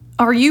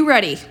Are you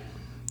ready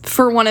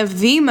for one of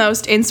the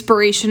most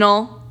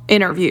inspirational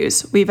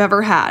interviews we've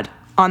ever had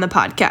on the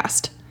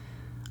podcast?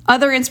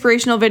 Other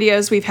inspirational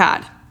videos we've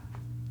had.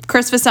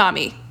 Chris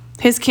Vasami,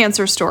 his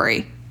cancer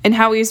story, and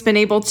how he's been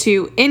able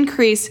to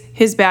increase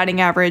his batting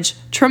average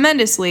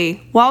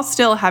tremendously while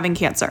still having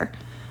cancer.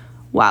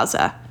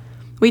 Wowza.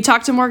 We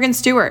talked to Morgan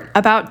Stewart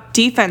about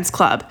Defense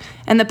Club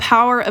and the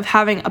power of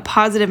having a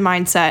positive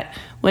mindset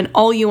when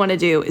all you want to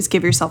do is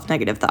give yourself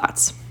negative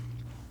thoughts.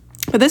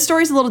 But this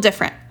story's a little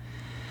different.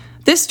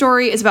 This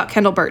story is about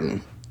Kendall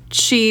Burton.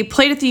 She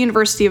played at the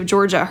University of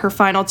Georgia her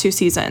final 2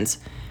 seasons.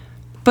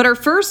 But her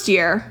first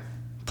year,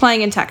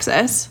 playing in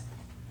Texas,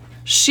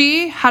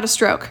 she had a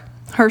stroke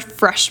her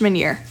freshman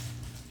year.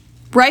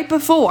 Right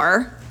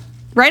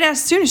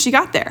as soon as she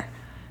got there.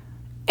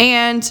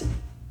 And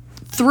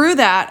through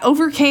that,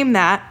 overcame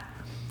that,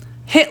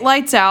 hit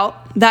lights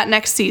out that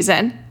next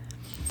season,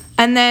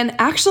 and then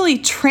actually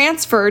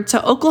transferred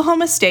to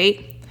Oklahoma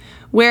State,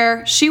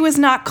 where she was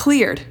not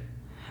cleared.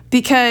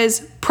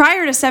 Because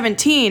prior to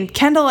 17,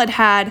 Kendall had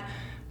had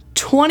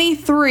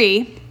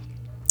 23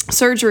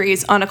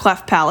 surgeries on a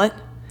cleft palate.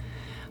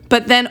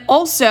 But then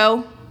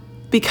also,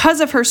 because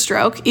of her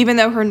stroke, even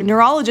though her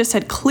neurologist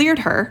had cleared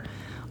her,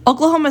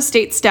 Oklahoma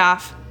State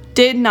staff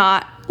did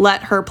not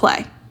let her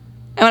play.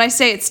 And when I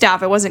say it's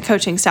staff, it wasn't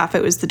coaching staff,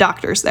 it was the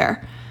doctors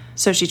there.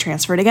 So she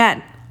transferred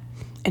again,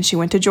 and she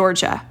went to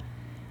Georgia.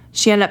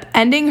 She ended up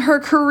ending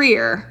her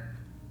career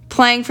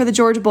playing for the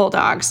Georgia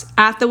Bulldogs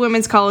at the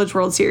Women's College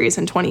World Series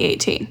in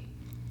 2018.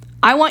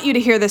 I want you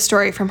to hear this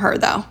story from her,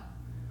 though.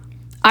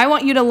 I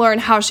want you to learn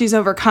how she's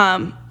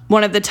overcome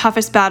one of the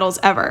toughest battles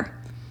ever.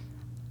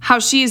 How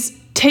she's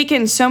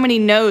taken so many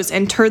no's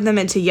and turned them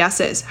into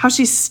yeses. How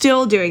she's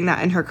still doing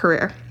that in her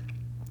career.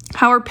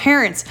 How her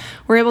parents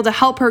were able to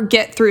help her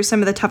get through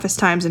some of the toughest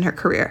times in her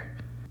career.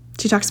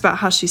 She talks about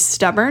how she's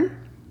stubborn.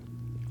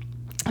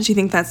 She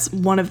thinks that's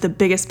one of the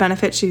biggest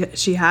benefits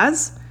she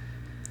has.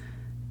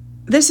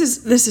 This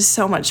is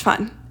so much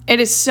fun. It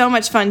is so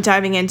much fun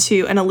diving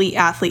into an elite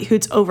athlete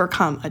who's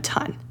overcome a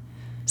ton.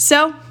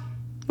 So,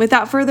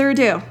 without further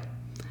ado,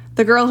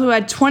 the girl who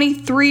had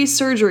 23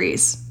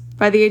 surgeries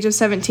by the age of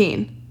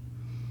 17,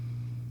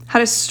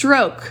 had a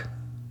stroke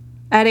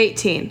at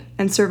 18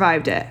 and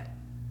survived it,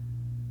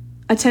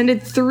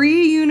 attended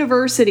 3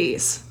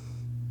 universities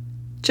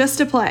just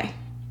to play,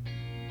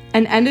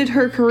 and ended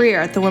her career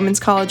at the Women's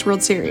College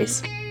World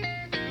Series.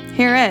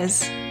 Here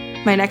is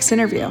my next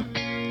interview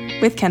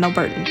with Kendall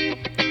Burton.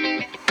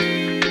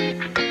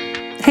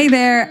 Hey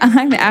there,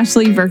 I'm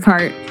Ashley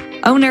Burkhart,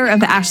 owner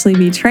of Ashley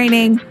V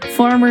Training,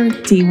 former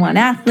D1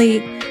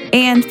 athlete,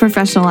 and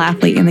professional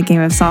athlete in the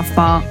game of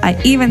softball.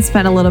 I even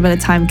spent a little bit of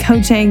time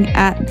coaching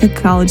at the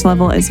college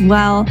level as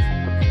well.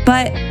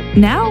 But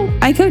now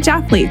I coach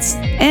athletes,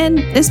 and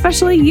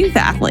especially youth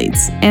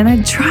athletes, and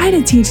I try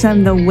to teach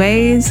them the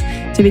ways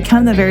to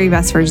become the very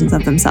best versions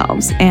of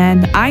themselves.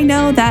 And I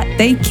know that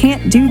they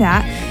can't do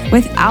that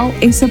without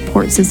a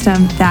support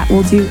system that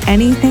will do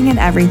anything and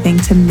everything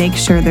to make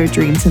sure their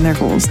dreams and their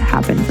goals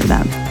happen for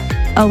them.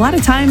 A lot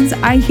of times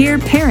I hear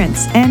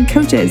parents and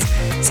coaches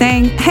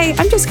saying, hey,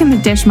 I'm just going to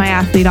dish my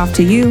athlete off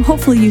to you.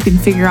 Hopefully you can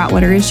figure out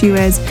what her issue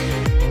is.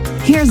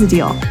 Here's the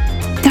deal.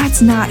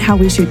 That's not how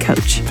we should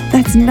coach.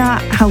 That's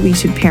not how we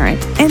should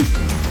parent. And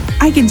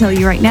I can tell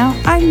you right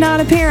now, I'm not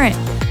a parent,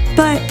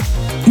 but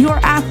your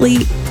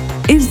athlete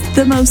is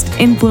the most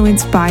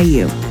influenced by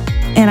you.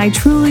 And I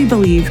truly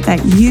believe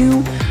that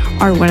you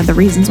are one of the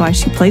reasons why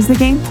she plays the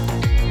game.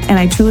 And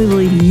I truly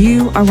believe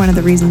you are one of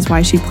the reasons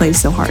why she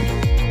plays so hard.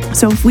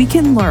 So if we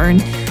can learn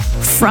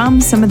from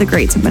some of the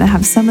greats, I'm going to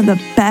have some of the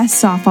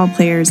best softball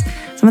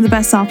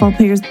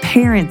players,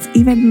 parents,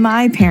 even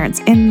my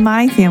parents and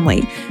my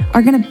family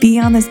are going to be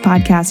on this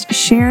podcast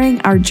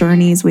sharing our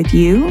journeys with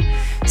you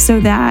so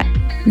that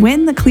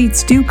when the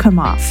cleats do come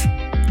off,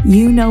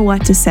 you know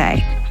what to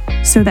say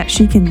so that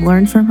she can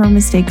learn from her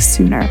mistakes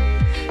sooner,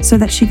 so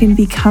that she can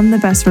become the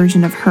best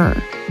version of her.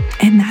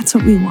 And that's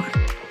what we want.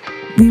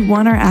 We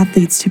want our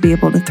athletes to be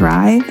able to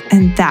thrive,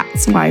 and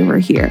that's why we're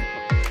here.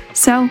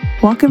 So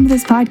welcome to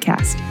this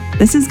podcast.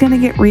 This is going to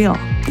get real.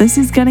 This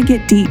is going to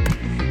get deep.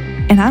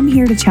 And I'm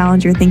here to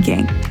challenge your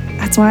thinking.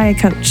 That's why I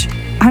coach.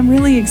 I'm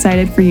really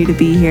excited for you to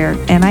be here,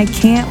 and I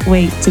can't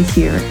wait to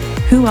hear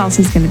who else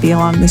is going to be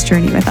along this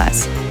journey with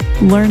us,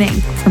 learning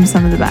from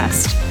some of the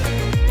best.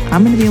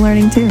 I'm going to be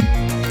learning too.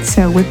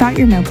 So whip out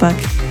your notebook,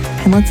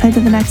 and let's head to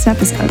the next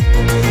episode.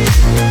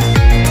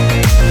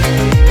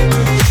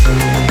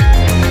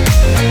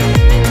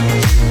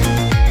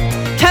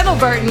 Kendall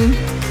Burton,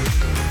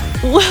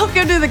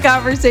 welcome to the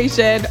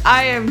conversation.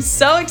 I am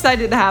so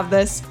excited to have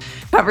this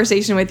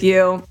conversation with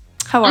you.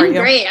 How are you?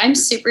 I'm great. I'm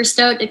super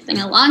stoked. It's been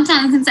a long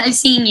time since I've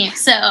seen you.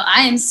 So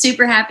I am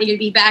super happy to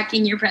be back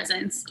in your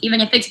presence,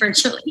 even if it's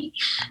virtually.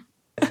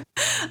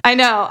 I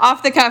know.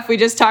 Off the cuff, we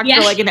just talked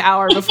for like an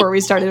hour before we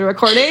started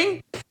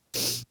recording.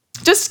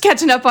 Just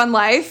catching up on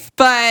life.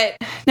 But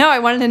no, I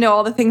wanted to know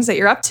all the things that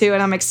you're up to.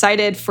 And I'm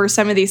excited for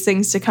some of these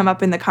things to come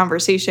up in the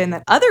conversation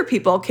that other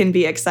people can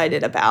be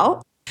excited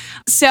about.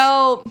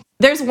 So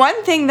there's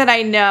one thing that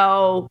I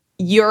know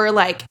you're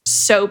like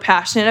so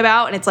passionate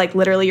about, and it's like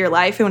literally your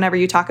life. And whenever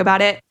you talk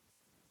about it,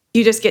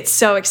 you just get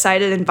so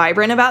excited and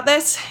vibrant about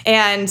this.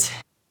 And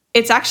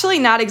it's actually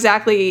not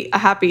exactly a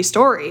happy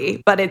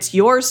story, but it's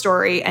your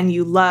story and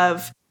you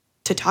love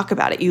to talk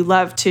about it. You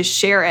love to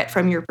share it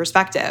from your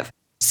perspective.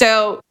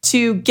 So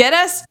to get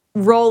us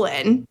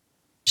rolling,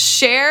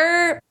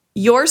 share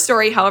your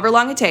story, however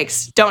long it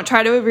takes. Don't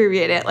try to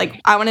abbreviate it.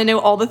 Like, I want to know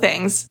all the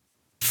things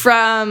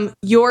from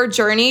your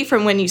journey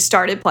from when you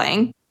started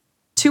playing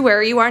to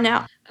where you are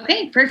now.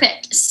 Okay,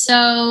 perfect.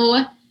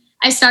 So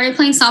I started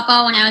playing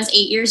softball when I was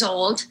 8 years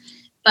old,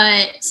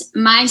 but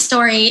my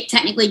story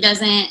technically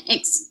doesn't.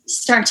 It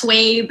starts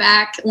way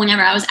back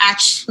whenever I was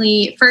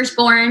actually first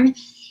born.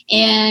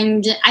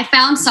 And I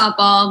found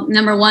softball,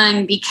 number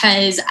one,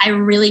 because I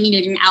really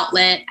needed an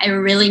outlet. I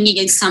really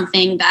needed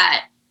something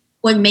that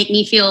would make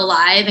me feel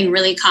alive and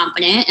really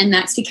confident. And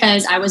that's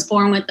because I was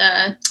born with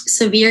a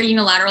severe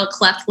unilateral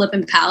cleft lip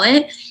and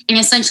palate. And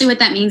essentially what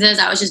that means is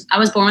I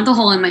was born with a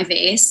hole in my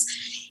face.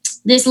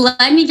 This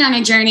led me down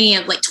a journey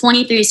of like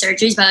 23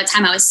 surgeries by the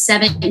time I was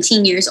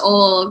 17 years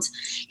old.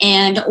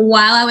 And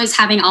while I was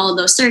having all of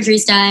those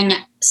surgeries done,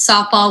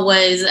 softball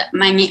was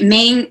my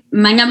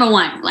number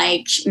one,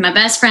 like my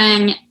best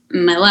friend,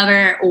 my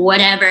lover,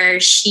 whatever.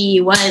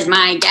 She was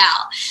my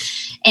gal.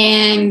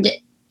 And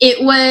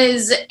it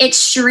was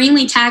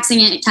extremely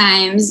taxing at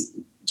times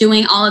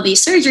doing all of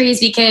these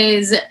surgeries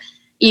because,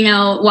 you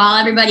know, while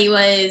everybody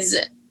was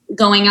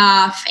going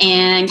off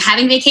and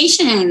having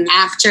vacation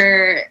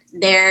after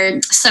their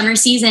summer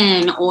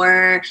season,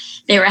 or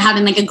they were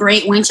having like a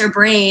great winter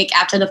break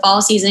after the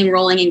fall season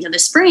rolling into the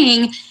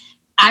spring,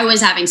 I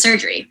was having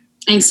surgery.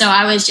 And so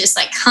I was just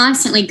like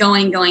constantly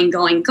going.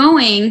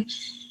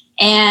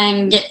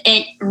 And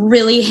it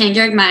really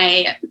hindered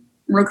my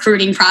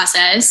recruiting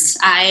process.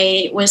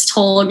 I was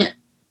told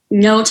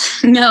no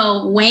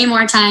way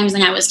more times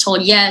than I was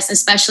told yes,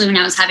 especially when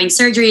I was having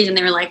surgeries and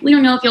they were like, we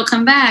don't know if you'll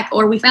come back,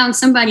 or we found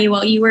somebody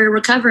while you were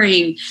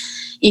recovering,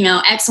 you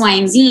know, X, Y,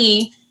 and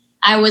Z.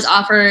 I was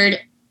offered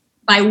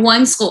by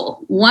one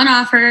school, one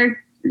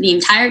offer the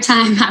entire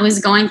time I was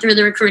going through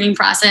the recruiting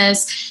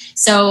process.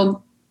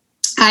 So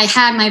I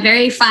had my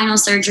very final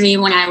surgery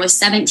when I was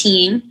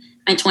 17,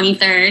 my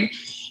 23rd.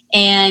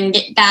 And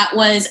that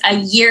was a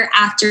year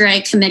after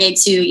I committed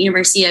to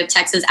University of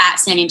Texas at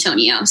San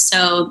Antonio.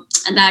 So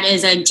that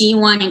is a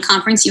D1 in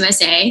Conference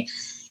USA.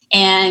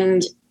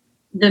 And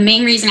the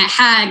main reason I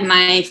had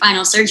my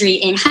final surgery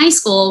in high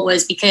school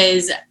was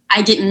because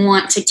I didn't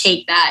want to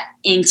take that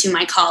into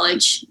my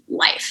college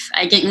life.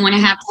 I didn't want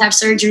to have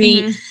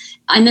surgery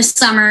in the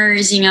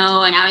summers, you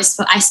know, and I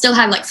still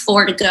had like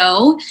 4 to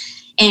go.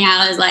 And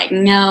I was like,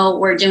 no,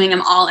 we're doing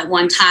them all at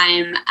one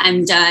time.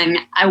 I'm done.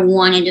 I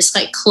want to just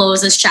like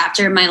close this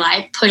chapter of my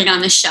life, put it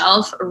on the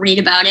shelf, read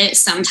about it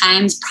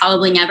sometimes,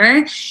 probably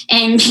never,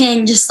 and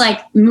then just like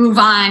move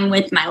on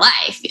with my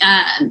life.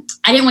 I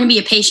didn't want to be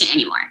a patient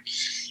anymore,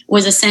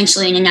 was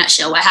essentially in a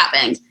nutshell what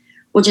happened,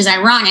 which is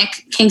ironic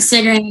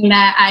considering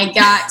that I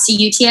got to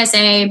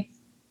UTSA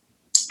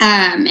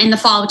in the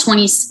fall of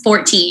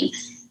 2014.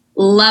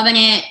 Loving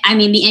it. I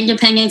mean, the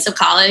independence of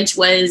college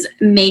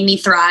made me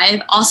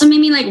thrive. Also made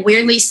me like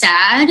weirdly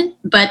sad,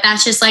 but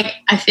that's just like,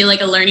 I feel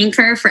like a learning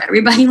curve for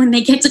everybody when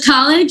they get to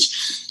college.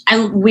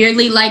 I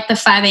weirdly liked the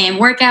 5 a.m.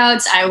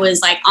 workouts. I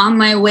was like on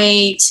my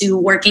way to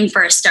working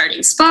for a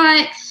starting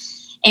spot.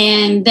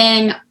 And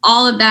then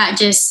all of that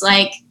just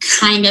like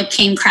kind of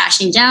came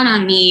crashing down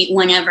on me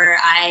whenever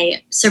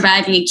I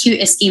survived an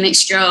acute ischemic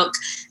stroke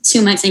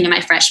 2 months into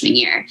my freshman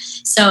year.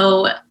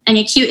 So an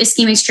acute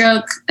ischemic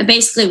stroke,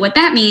 basically what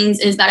that means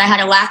is that I had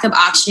a lack of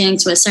oxygen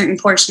to a certain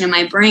portion of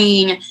my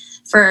brain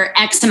for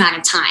X amount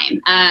of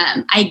time.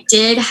 I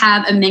did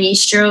have a mini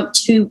stroke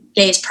 2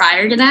 days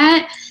prior to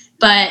that,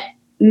 but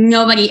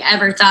nobody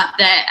ever thought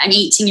that an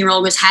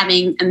 18-year-old was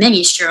having a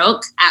mini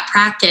stroke at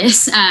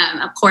practice.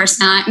 Of course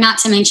not. Not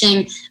to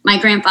mention my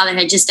grandfather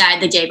had just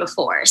died the day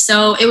before.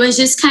 So it was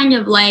just kind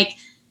of like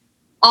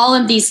all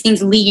of these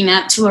things leading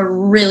up to a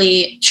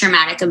really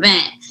traumatic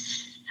event.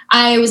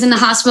 I was in the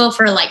hospital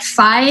for like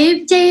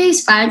 5 to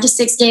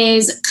 6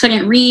 days,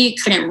 couldn't read,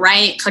 couldn't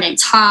write, couldn't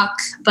talk.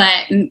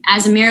 But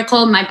as a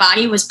miracle, my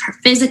body was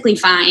physically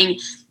fine,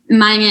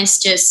 minus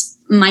just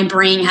my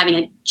brain having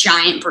a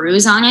giant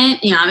bruise on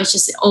it. You know, I was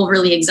just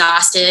overly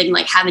exhausted,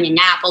 like having to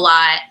nap a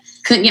lot.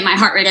 Couldn't get my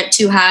heart rate up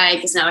too high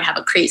because then I would have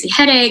a crazy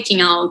headache. You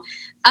know,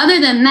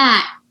 other than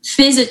that,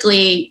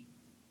 physically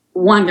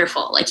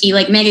wonderful. Like he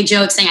like made a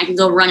joke saying I could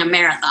go run a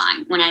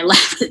marathon when I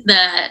left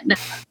the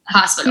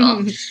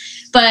hospital.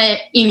 But,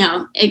 you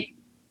know, a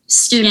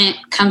student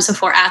comes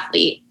before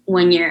athlete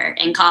when you're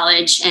in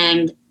college,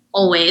 and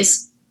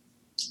always.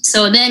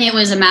 So then it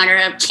was a matter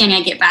of, can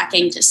I get back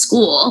into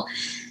school?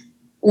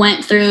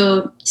 Went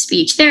through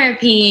speech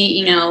therapy,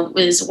 you know,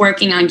 was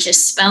working on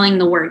just spelling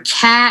the word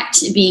cat,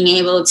 being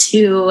able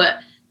to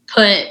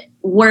put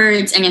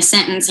words in a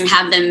sentence and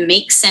have them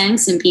make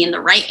sense and be in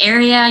the right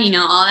area, you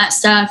know, all that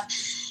stuff.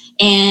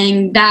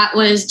 And that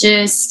was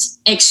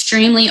just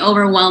extremely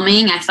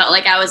overwhelming. I felt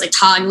like I was a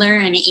toddler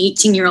in an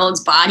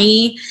 18-year-old's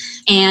body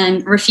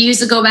and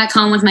refused to go back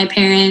home with my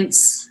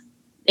parents.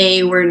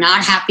 They were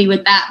not happy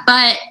with that.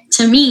 But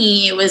to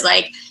me, it was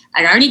like,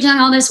 I'd already done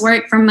all this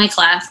work from my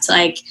cleft.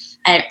 Like,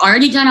 I had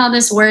already done all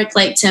this work,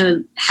 like,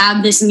 to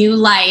have this new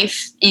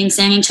life in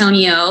San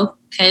Antonio,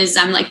 because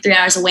I'm like 3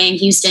 hours away in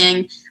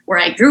Houston, where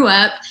I grew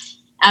up.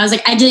 I was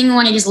like, I didn't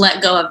want to just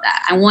let go of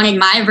that. I wanted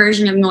my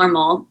version of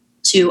normal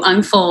to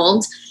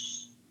unfold.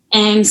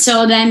 And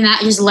so then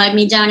that just led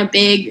me down a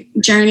big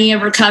journey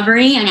of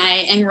recovery. And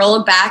I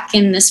enrolled back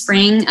in the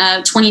spring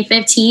of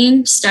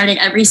 2015, started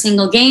every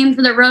single game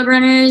for the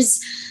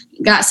Roadrunners,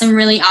 got some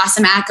really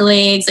awesome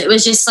accolades. It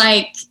was just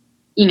like,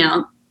 you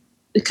know,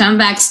 the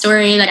comeback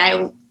story that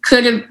I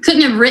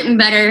couldn't have written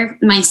better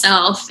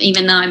myself,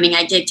 even though, I mean,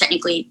 I did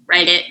technically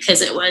write it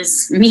because it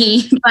was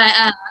me.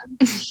 But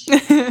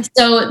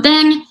so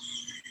then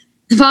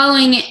the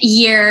following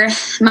year,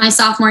 my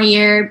sophomore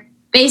year,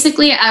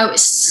 basically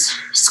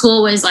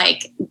school was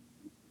like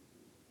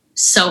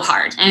so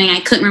hard. I mean, I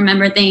couldn't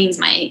remember things.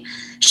 My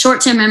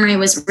short-term memory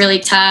was really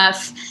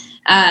tough.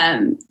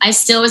 I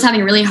still was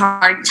having a really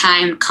hard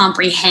time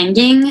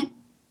comprehending,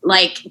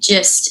 like,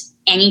 just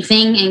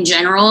anything in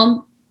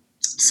general.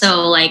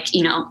 So, like,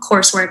 you know,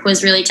 coursework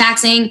was really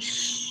taxing.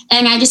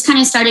 And I just kind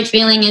of started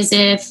feeling as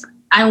if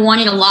I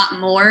wanted a lot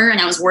more, and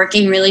I was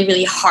working really,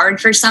 really hard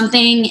for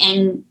something.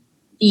 And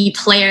the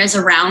players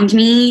around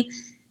me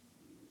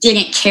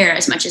didn't care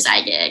as much as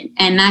I did.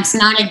 And that's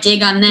not a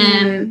dig on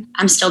them.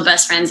 I'm still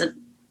best friends with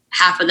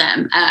half of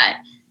them.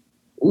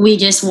 We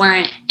just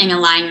weren't in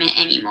alignment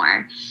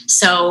anymore.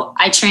 So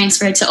I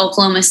transferred to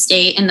Oklahoma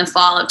State in the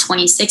fall of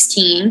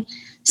 2016.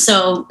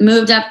 So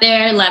moved up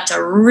there, left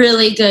a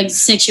really good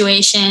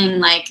situation,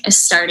 like a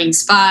starting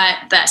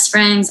spot, best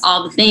friends,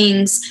 all the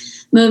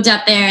things. Moved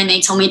up there, and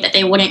they told me that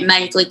they wouldn't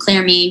medically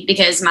clear me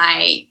because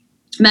my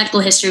medical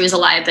history was a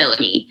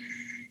liability.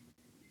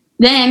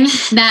 Then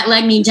that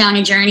led me down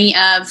a journey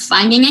of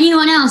finding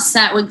anyone else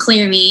that would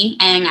clear me.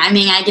 And I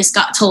mean, I just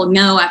got told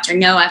no after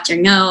no after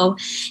no.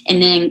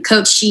 And then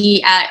Coach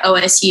Shee at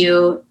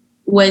OSU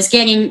was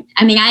getting,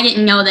 I mean, I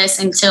didn't know this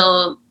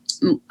until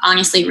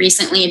honestly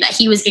recently, that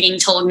he was getting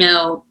told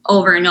no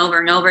over and over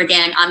and over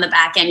again on the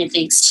back end of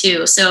things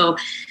too. So,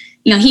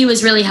 you know, he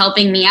was really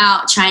helping me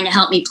out, trying to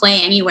help me play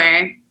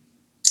anywhere.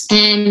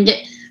 And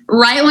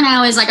right when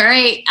I was like, all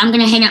right, I'm going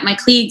to hang up my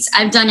cleats,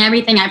 I've done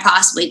everything I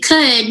possibly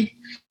could.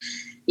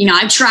 You know,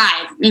 I've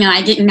tried. You know,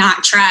 I did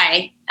not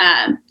try.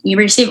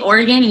 University of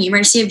Oregon and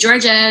University of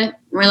Georgia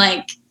were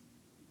like,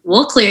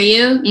 we'll clear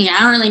you. You know, I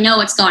don't really know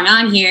what's going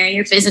on here.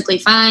 You're physically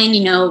fine,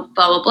 you know,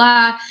 blah, blah,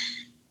 blah.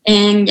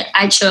 And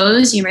I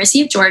chose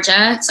University of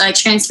Georgia. So I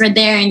transferred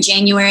there in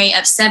January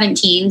of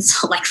 17.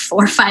 So like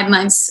 4 or 5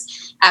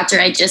 months after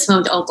I just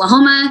moved to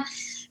Oklahoma.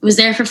 Was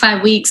there for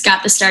 5 weeks,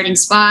 got the starting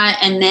spot,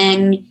 and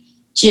then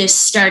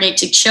just started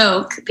to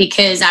choke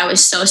because I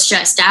was so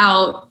stressed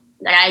out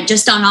that I had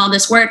just done all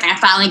this work. And I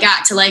finally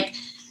got to like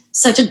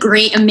such a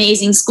great,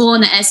 amazing school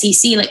in the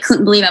SEC. Like,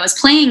 couldn't believe I was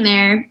playing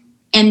there.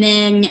 And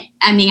then,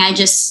 I mean,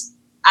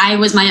 I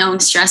was my own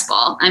stress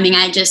ball. I mean,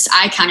 I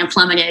kind of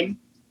plummeted.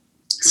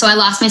 So I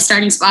lost my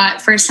starting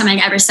spot. First time I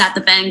ever sat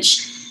the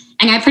bench.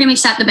 And I pretty much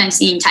sat the bench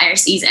the entire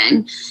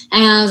season.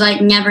 And I was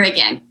like, never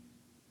again.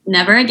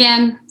 Never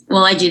again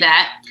will I do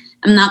that.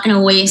 I'm not going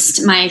to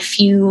waste my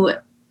few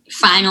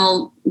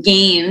final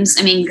games.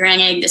 I mean,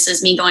 granted, this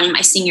is me going in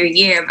my senior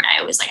year, but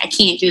I was like, I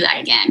can't do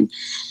that again.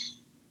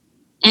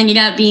 Ended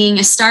up being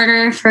a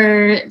starter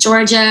for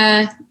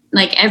Georgia,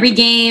 like every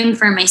game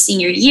for my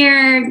senior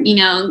year. You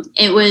know,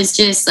 it was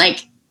just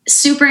like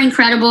super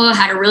incredible.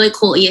 Had a really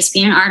cool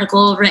ESPN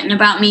article written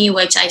about me,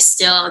 which I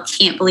still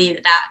can't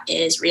believe that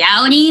is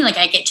reality. Like,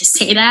 I get to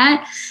say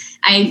that.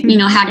 I, you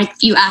know, had a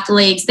few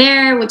accolades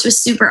there, which was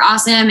super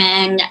awesome.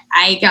 And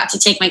I got to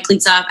take my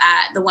cleats off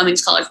at the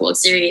Women's College World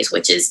Series,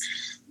 which is,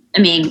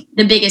 I mean,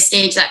 the biggest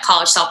stage that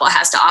college softball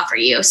has to offer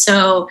you.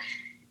 So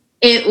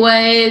it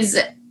was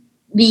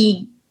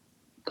the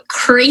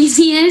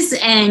craziest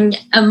and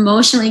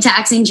emotionally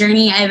taxing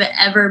journey I've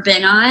ever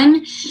been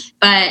on.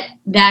 But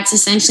that's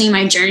essentially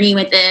my journey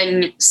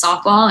within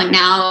softball. And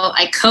now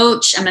I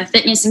coach, I'm a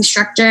fitness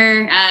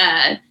instructor.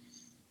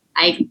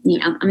 I'm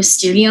a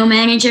studio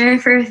manager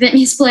for a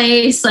fitness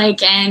place,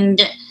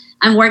 and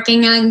I'm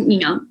working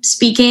on,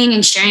 speaking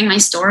and sharing my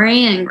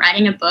story and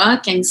writing a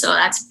book. And so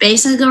that's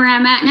basically where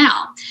I'm at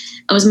now.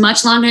 It was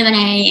much longer than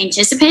I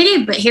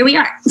anticipated, but here we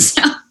are.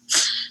 So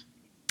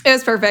it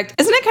was perfect.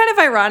 Isn't it kind of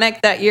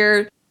ironic that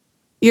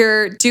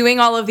you're doing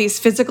all of these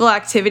physical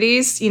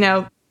activities,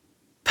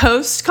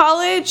 post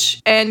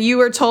college, and you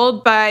were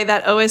told by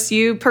that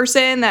OSU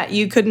person that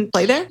you couldn't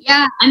play there?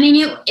 Yeah, I mean,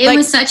 it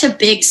was such a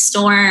big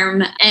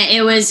storm.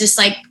 It was just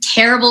like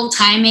terrible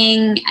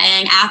timing.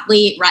 An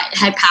athlete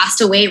had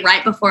passed away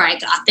right before I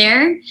got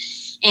there.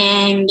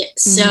 And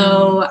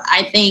so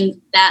I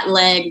think that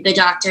led the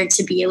doctor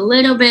to be a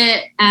little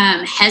bit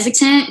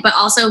hesitant, but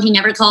also he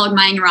never called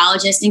my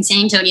neurologist in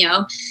San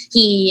Antonio.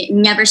 He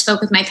never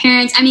spoke with my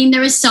parents. I mean, there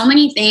was so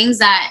many things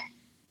that,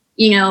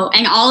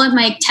 and all of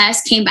my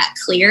tests came back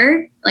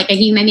clear. Like,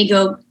 he made me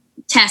go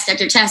test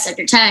after test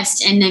after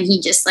test. And then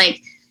he just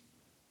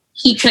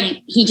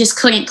he just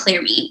couldn't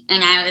clear me.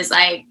 And I was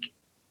like,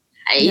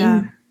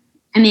 Yeah.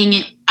 I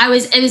mean, it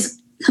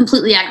was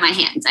completely out of my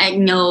hands.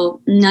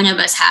 None of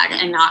us had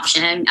an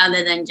option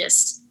other than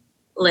just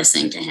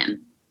listen to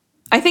him.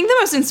 I think the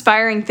most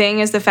inspiring thing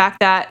is the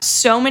fact that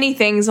so many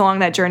things along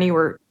that journey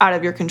were out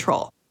of your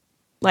control.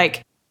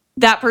 Like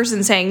that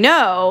person saying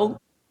no,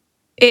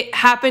 it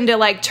happened to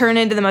like turn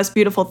into the most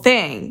beautiful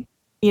thing,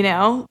 you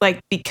know, like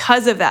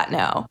because of that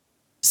no.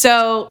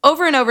 So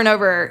over and over and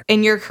over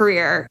in your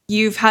career,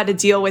 you've had to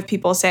deal with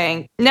people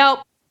saying, nope,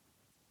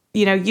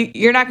 you know,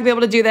 you're not gonna be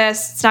able to do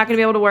this. It's not gonna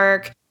be able to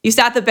work. You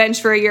sat the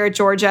bench for a year at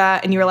Georgia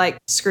and you were like,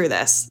 screw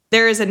this.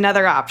 There is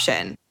another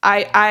option.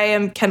 I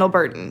am Kendall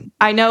Burton.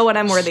 I know what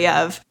I'm worthy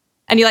of.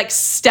 And you like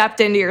stepped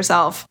into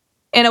yourself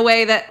in a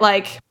way that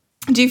like,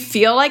 do you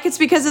feel like it's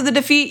because of the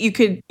defeat?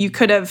 You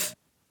could have,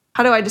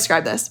 how do I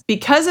describe this?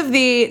 Because of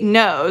the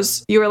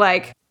no's, you were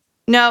like,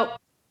 no,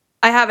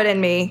 I have it in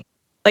me.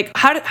 Like,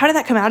 how did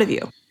that come out of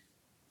you?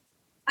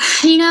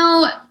 You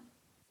know,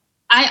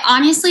 I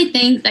honestly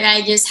think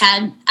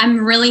that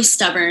I'm really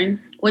stubborn,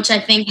 which I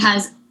think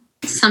has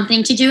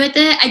something to do with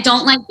it. I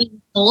don't like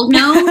being told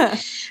no.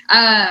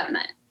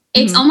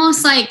 It's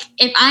almost like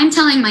if I'm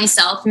telling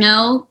myself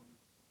no,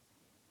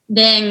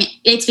 then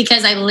it's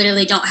because I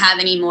literally don't have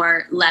any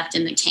more left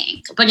in the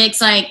tank. But it's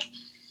like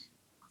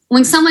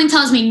when someone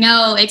tells me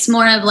no, it's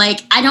more of like,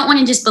 I don't want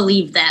to just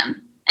believe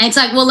them. And it's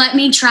like, well, let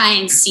me try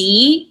and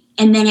see.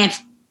 And then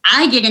if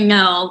I get a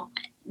no,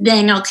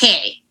 then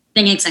okay,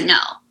 then it's a no.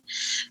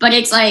 But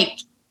it's like,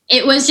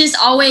 it was just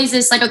always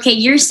this like, okay,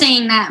 you're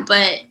saying that,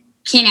 but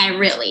can I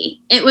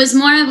really? It was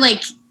more of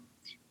like,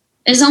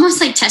 it was almost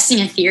like testing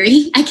a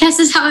theory, I guess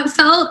is how it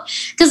felt.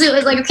 Because it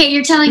was like, okay,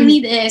 you're telling me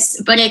this,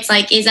 but it's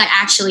like, is that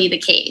actually the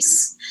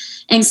case?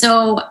 And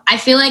so I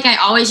feel like I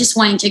always just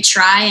wanted to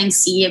try and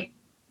see if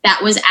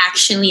that was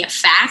actually a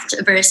fact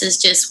versus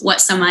just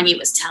what somebody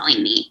was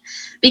telling me.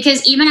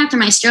 Because even after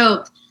my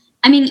stroke,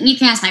 I mean, you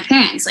can ask my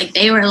parents, like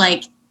they were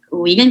like,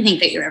 we didn't think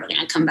that you were ever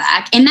going to come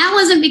back. And that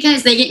wasn't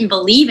because they didn't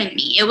believe in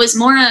me. It was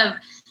more of,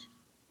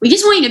 we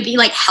just wanted to be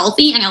like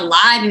healthy and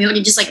alive and be able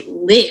to just like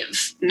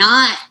live,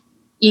 not,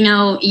 you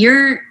know,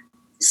 you're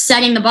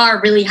setting the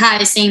bar really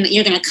high saying that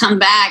you're going to come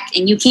back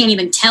and you can't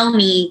even tell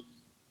me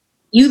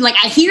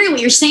I hear what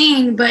you're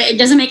saying, but it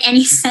doesn't make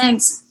any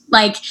sense.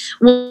 Like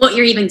what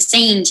you're even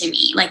saying to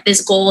me, like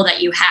this goal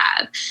that you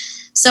have.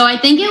 So I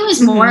think it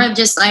was more of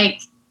just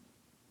like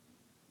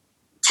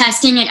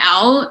testing it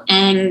out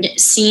and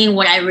seeing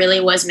what I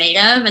really was made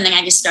of. And then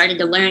I just started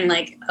to learn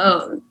like,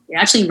 oh, you're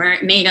actually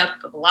made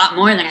up of a lot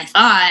more than I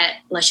thought.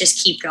 Let's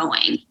just keep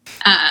going.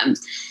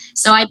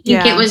 So I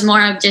think it was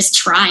more of just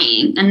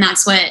trying. And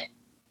that's what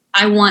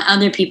I want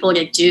other people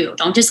to do.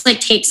 Don't just like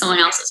take someone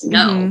else's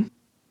no.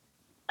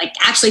 Like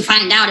actually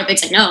find out if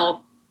it's a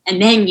no and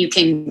then you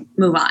can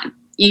move on.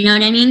 You know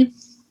what I mean?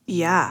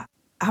 Yeah,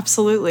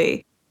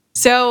 absolutely.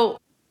 So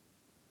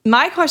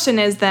my question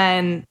is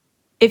then,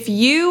 if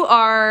you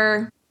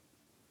are,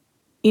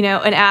 you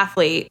know, an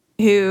athlete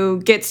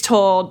who gets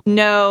told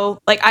no,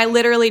 like I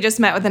literally just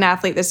met with an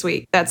athlete this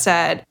week that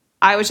said,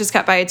 I was just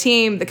cut by a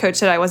team. The coach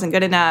said I wasn't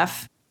good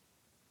enough.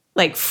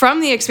 Like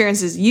from the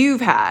experiences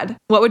you've had,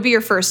 what would be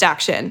your first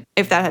action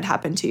if that had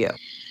happened to you?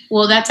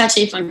 Well, that's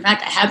actually a fun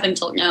fact. I have been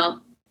told no.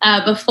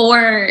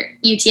 Before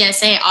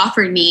UTSA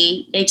offered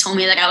me, they told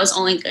me that I was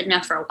only good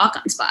enough for a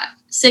walk-on spot.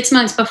 6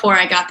 months before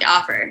I got the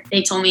offer,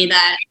 they told me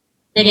that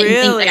they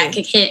didn't think that I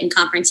could hit in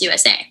Conference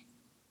USA.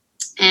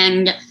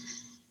 And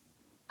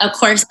of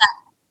course,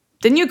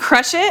 didn't you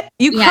crush it?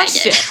 You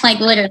crushed it. Like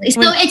literally.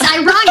 So it's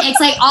ironic. It's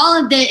like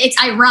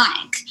it's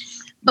ironic.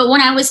 But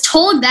when I was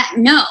told that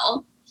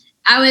no,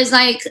 I was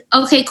like,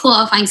 okay, cool.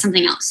 I'll find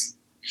something else.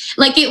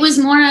 Like it was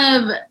more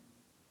of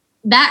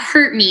that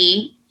hurt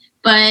me,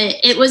 but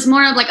it was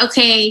more of like,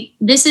 okay,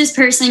 this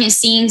person is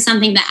seeing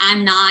something that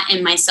I'm not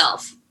in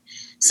myself.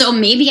 So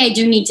maybe I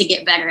do need to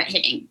get better at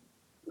hitting.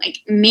 Like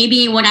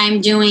maybe what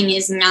I'm doing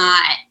is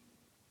not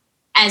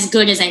as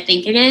good as I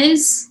think it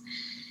is.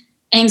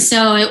 And so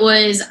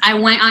I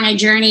went on a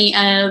journey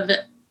of,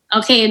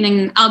 okay, and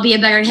then I'll be a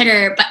better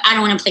hitter, but I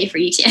don't want to play for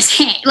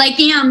UTSA. Like,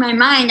 you know, in my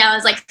mind, I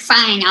was like,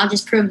 fine, I'll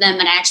just prove them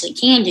that I actually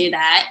can do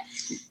that.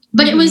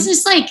 But it was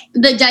just like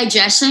the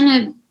digestion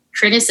of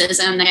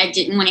criticism that I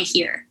didn't want to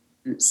hear.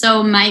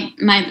 So my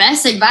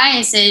best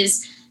advice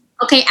is,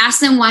 okay, ask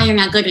them why you're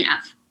not good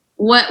enough.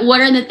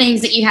 What are the things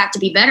that you have to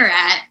be better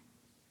at?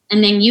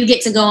 And then you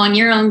get to go on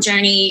your own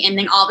journey. And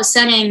then all of a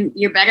sudden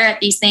you're better at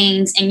these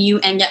things and you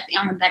end up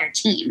on a better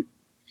team.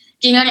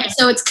 Do you know what I mean?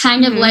 So it's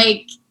kind of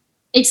like,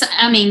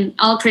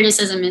 all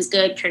criticism is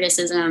good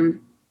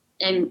criticism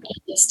and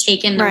it's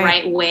taken the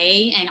right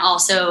way and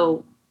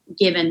also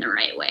given the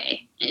right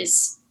way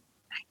is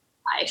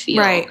how I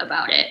feel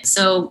about it.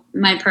 So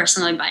my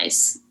personal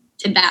advice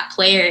to that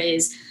player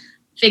is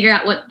figure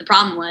out what the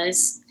problem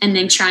was and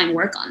then try and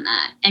work on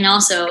that. And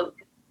also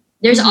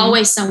there's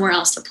always somewhere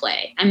else to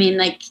play. I mean,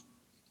 like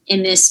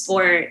in this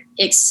sport,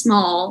 it's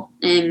small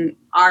and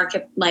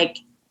like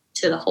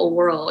to the whole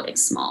world,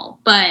 it's small,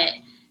 but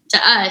to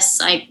us,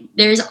 like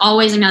there's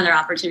always another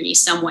opportunity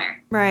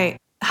somewhere. Right.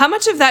 How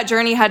much of that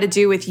journey had to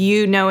do with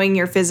you knowing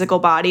your physical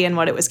body and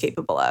what it was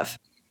capable of?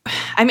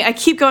 I mean, I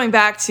keep going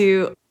back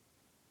to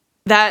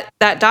that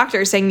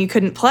doctor saying you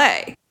couldn't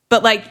play,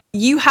 but like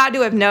you had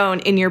to have known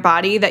in your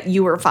body that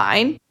you were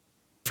fine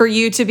for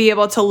you to be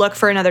able to look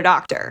for another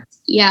doctor.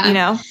 Yeah. You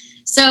know?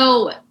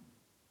 So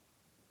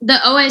the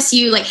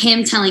OSU, like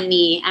him telling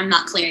me, I'm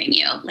not clearing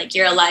you, like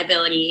you're a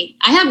liability.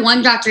 I had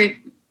one doctor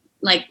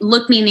like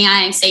look me in the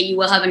eye and say, you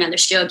will have another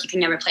stroke. You can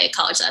never play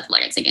college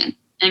athletics again.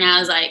 And I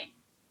was like,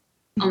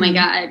 oh my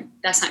God,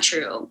 that's not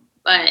true.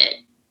 But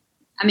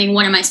I mean,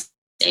 what am I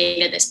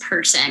saying to this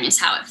person is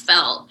how it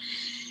felt.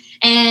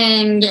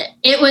 And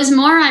it was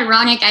more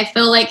ironic, I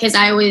feel like, because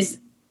I was,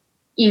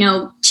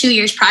 2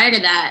 years prior to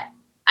that,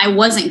 I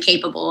wasn't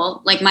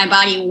capable. Like my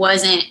body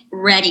wasn't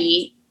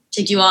ready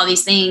to do all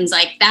these things.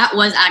 Like that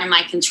was out of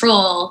my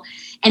control.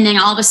 And then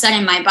all of a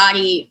sudden my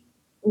body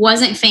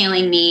wasn't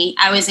failing me.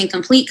 I was in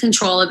complete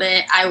control of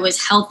it. I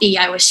was healthy.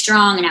 I was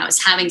strong. And I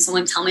was having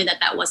someone tell me that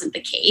that wasn't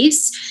the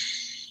case.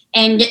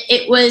 And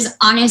it was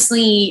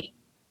honestly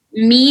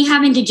me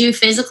having to do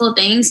physical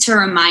things to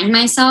remind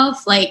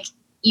myself, like,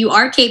 you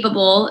are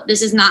capable.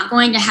 This is not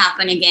going to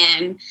happen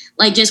again.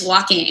 Like just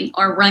walking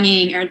or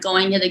running or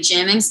going to the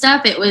gym and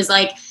stuff. It was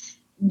like,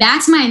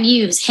 that's my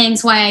muse.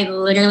 Hence why I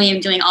literally am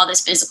doing all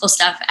this physical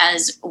stuff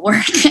as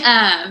work.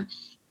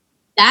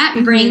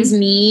 That brings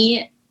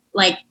me,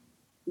 like,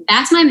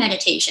 that's my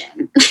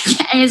meditation.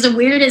 And as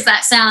weird as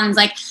that sounds,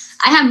 like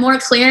I have more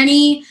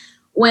clarity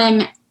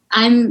when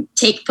I'm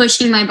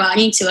pushing my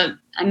body to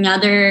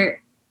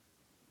another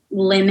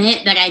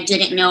limit that I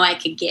didn't know I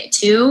could get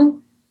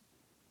to,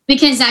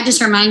 because that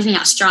just reminds me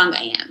how strong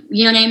I am.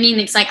 You know what I mean?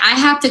 It's like I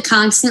have to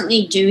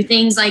constantly do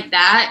things like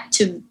that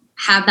to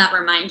have that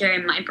reminder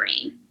in my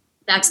brain.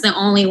 That's the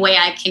only way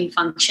I can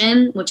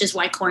function, which is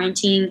why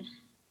quarantine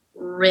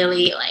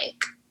really like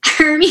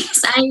hurt me.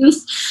 I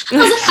was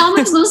like, how am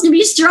I supposed to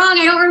be strong?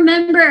 I don't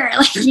remember.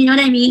 Like, you know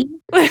what I mean?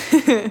 But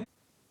it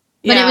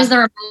was the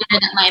reminder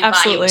that my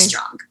body was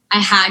strong. I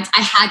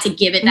had to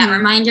give it that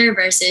reminder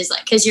versus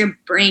like, because your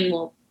brain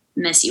will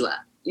mess you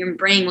up. Your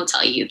brain will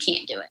tell you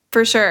can't do it.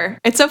 For sure.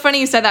 It's so funny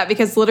you said that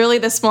because literally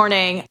this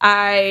morning,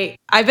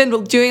 I've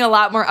been doing a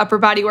lot more upper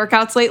body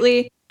workouts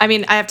lately. I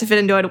mean, I have to fit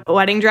into a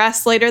wedding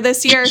dress later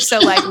this year. So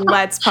like,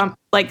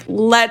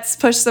 let's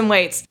push some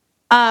weights.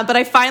 But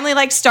I finally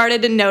like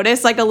started to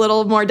notice like a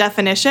little more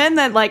definition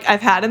that like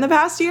I've had in the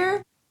past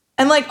year.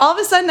 And like all of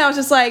a sudden I was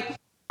just like,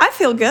 I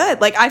feel good.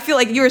 Like, I feel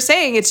like you were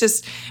saying, it's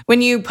just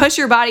when you push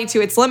your body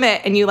to its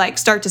limit and you like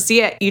start to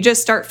see it, you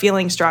just start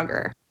feeling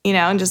stronger,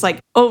 and just like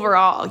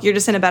overall, you're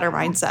just in a better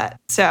mindset.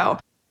 So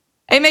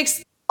it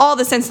makes all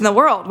the sense in the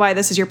world why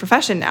this is your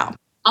profession now.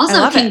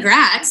 Also,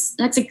 congrats.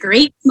 That's a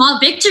great small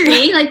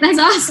victory. Like, that's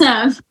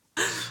awesome.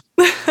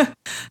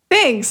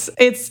 Thanks.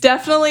 It's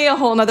definitely a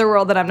whole nother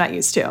world that I'm not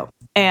used to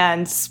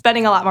and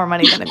spending a lot more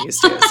money than I'm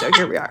used to. So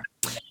here we are.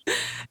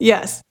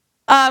 Yes.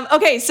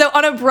 Okay. So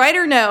on a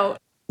brighter note,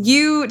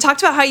 you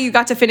talked about how you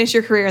got to finish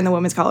your career in the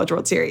Women's College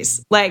World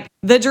Series. Like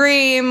the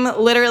dream,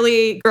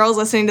 literally girls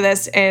listening to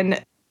this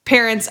and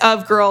parents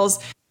of girls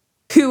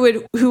who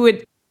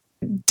would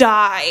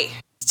die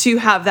to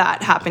have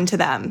that happen to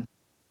them.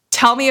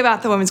 Tell me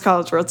about the Women's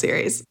College World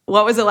Series.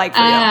 What was it like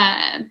for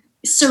you?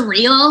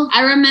 Surreal.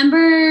 I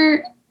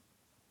remember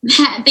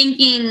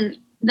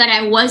thinking that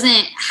I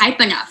wasn't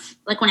hype enough.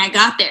 Like when I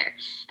got there,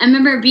 I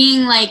remember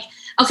being like,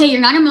 okay, you're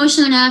not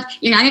emotional enough.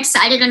 You're not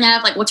excited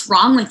enough. Like, what's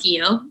wrong with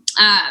you?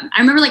 I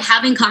remember like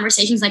having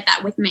conversations like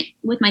that with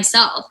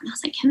myself. And I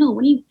was like, Kendall,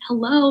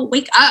 hello,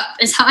 wake up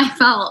is how I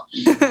felt.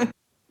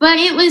 But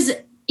it was,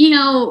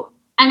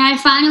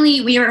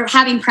 and we were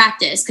having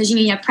practice because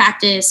you have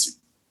practice.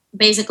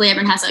 Basically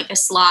everyone has like a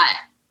slot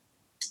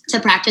to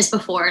practice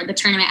before the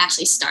tournament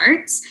actually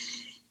starts.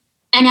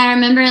 And I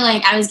remember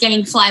like I was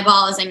getting fly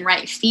balls in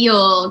right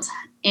field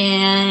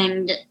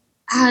and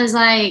I was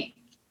like,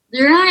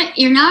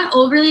 you're not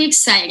overly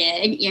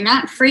excited. You're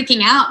not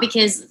freaking out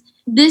because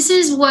this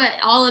is what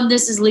all of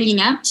this is leading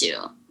up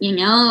to,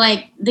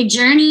 like the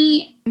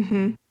journey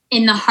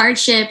in the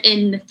hardship,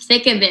 in the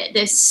thick of it,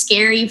 this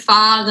scary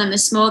fog and the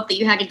smoke that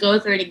you had to go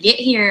through to get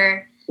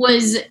here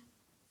was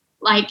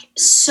like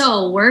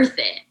so worth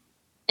it.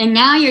 And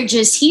now you're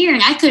just here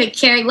and I could have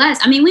cared less.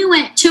 I mean, we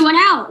went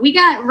 2-out. We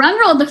got run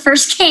rolled the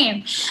first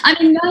game.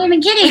 I mean, not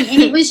even kidding.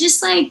 And it was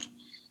just like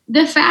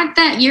the fact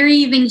that you're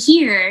even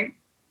here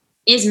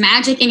is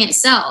magic in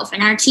itself.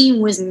 And our team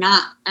was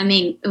not,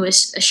 it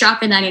was a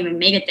shocker that I even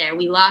made it there.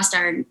 We lost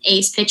our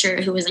ace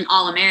pitcher who was an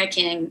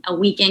All-American a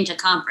week into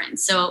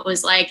conference. So it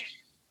was like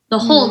the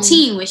whole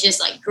team was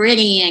just like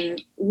gritty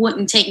and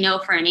wouldn't take no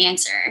for an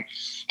answer.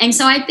 And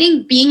so I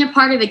think being a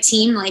part of a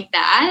team like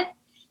that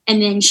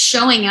and then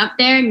showing up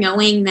there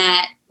knowing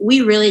that we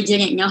really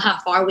didn't know how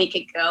far we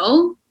could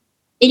go,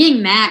 it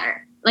didn't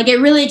matter. Like it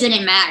really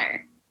didn't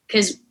matter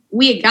because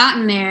we had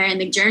gotten there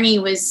and the journey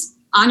was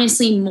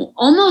honestly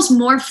almost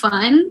more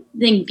fun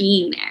than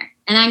being there.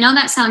 And I know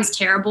that sounds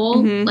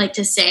terrible, like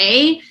to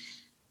say,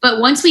 but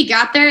once we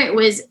got there, it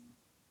was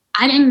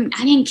I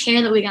didn't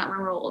care that we got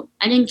rolled.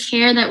 I didn't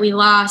care that we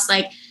lost.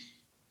 Like,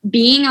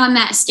 being on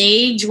that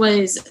stage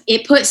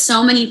it put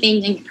so many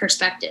things in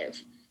perspective.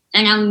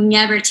 And I'll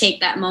never take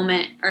that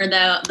moment or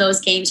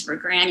those games for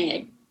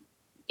granted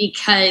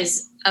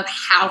because of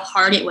how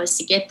hard it was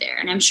to get there.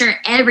 And I'm sure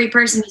every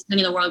person who's been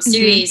to the World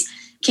Series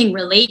can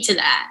relate to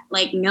that.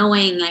 Like,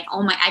 knowing like,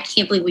 oh my, I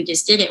can't believe we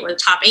just did it. We're the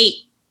top 8.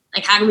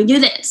 Like, how do we do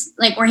this?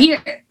 Like, we're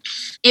here.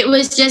 It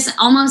was just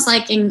almost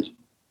like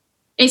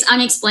it's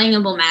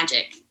unexplainable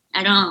magic.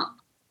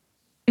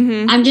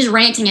 I'm just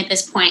ranting at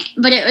this point,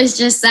 but it was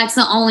just, that's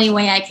the only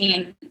way I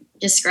can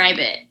describe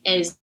it,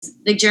 is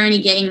the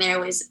journey getting there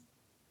was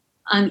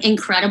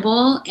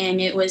incredible.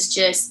 And it was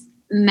just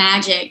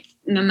magic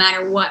no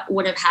matter what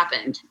would have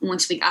happened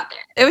once we got there.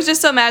 It was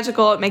just so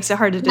magical. It makes it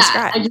hard to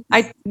describe.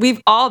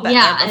 We've all been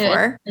there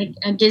before. Like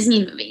a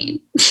Disney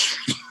movie.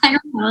 I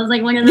don't know. It was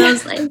like one of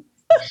those like.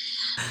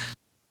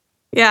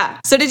 Yeah.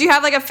 So did you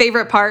have like a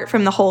favorite part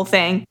from the whole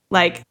thing?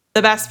 Like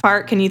the best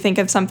part? Can you think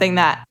of something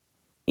that,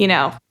 you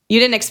know, you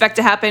didn't expect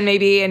to happen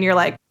maybe, and you're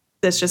like,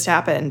 this just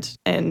happened,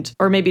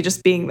 or maybe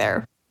just being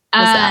there?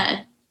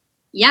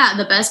 Yeah,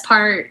 the best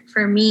part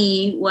for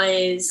me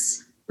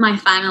was my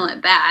final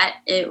at bat.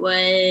 It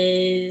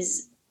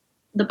was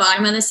the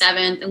bottom of the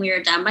 7th, and we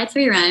were down by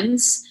 3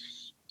 runs,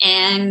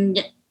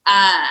 and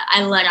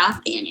I let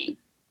off the inning.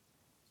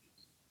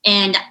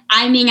 And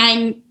I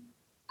mean,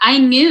 I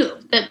knew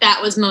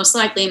that was most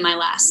likely my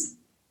last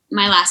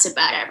at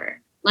bat ever.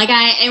 Like,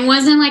 it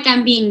wasn't like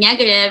I'm being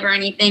negative or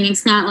anything.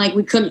 It's not like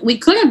we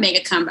couldn't make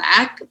a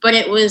comeback, but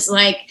it was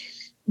like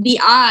the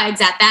odds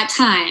at that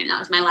time, that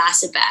was my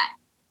last at bat.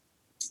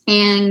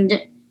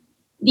 And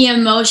the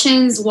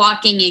emotions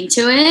walking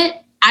into it,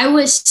 I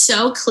was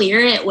so clear.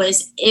 I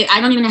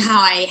don't even know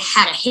how I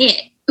had a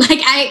hit.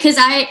 Like, because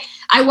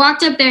I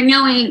walked up there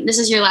knowing this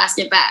is your last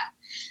at bat.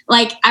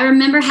 Like, I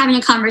remember having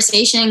a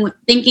conversation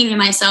thinking to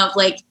myself,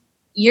 like,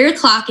 your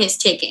clock is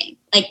ticking.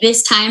 Like,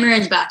 this timer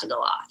is about to go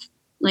off.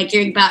 Like,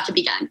 you're about to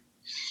be done.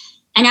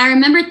 And I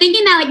remember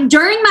thinking that, like,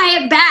 during my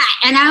at-bat,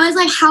 and I was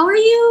like, how are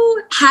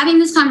you having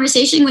this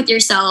conversation with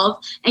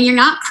yourself and you're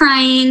not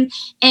crying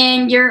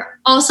and you're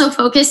also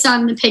focused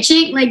on the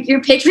pitching, like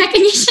your pitch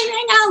recognition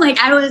right now? Like,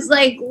 I was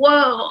like,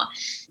 whoa.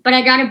 But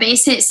I got a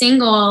base hit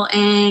single,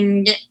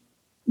 and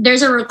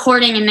there's a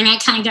recording, and then I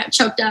kind of got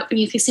choked up, and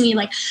you could see me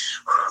like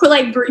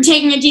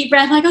taking a deep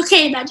breath, like,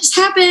 okay, that just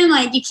happened.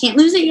 Like, you can't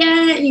lose it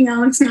yet. You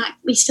know, it's not,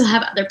 we still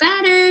have other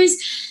batters.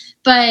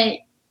 But,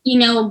 you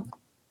know,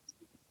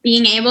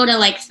 being able to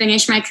like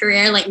finish my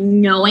career, like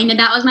knowing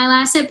that was my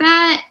last at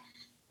bat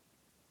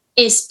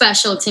is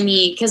special to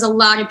me, because a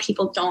lot of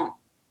people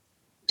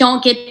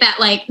don't get that.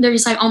 Like, they're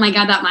just like, oh my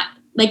God,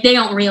 like they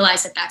don't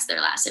realize that that's their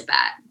last at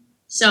bat.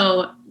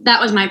 So that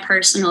was my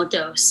personal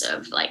dose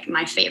of like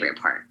my favorite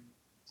part.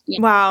 Yeah.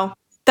 Wow.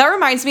 That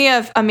reminds me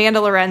of Amanda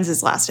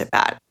Lorenz's last at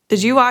bat.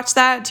 Did you watch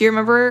that? Do you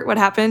remember what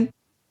happened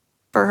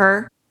for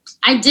her?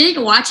 I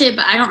did watch it,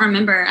 but I don't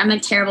remember. I'm a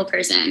terrible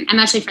person. I'm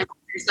actually friends with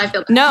her, so I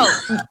feel bad.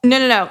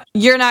 No.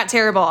 You're not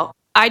terrible.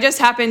 I just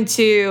happened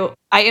to,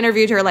 I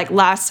interviewed her like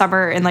last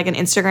summer in like an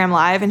Instagram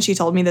live, and she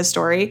told me this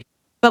story.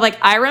 But like,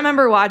 I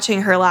remember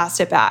watching her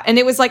last at bat, and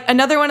it was like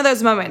another one of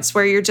those moments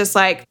where you're just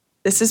like,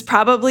 this is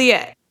probably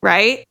it,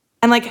 right?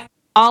 And like,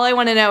 all I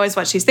want to know is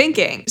what she's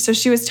thinking. So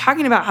she was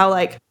talking about how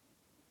like,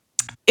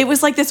 it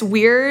was like this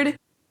weird,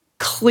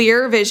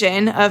 clear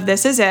vision of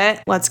this is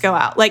it, let's go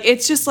out. Like,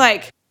 it's just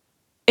like,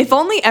 if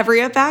only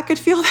every at bat could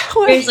feel that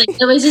way.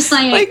 It was just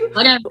like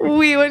whatever.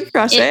 We would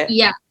crush it.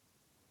 Yeah.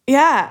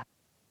 Yeah.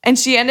 And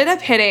she ended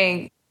up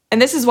hitting,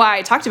 and this is why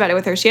I talked about it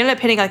with her. She ended up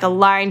hitting like a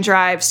line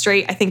drive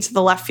straight, I think, to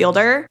the left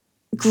fielder.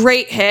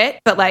 Great hit,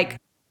 but like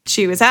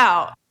she was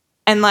out.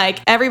 And like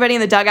everybody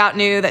in the dugout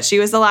knew that she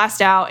was the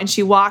last out, and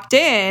she walked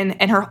in,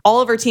 and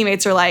all of her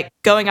teammates are like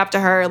going up to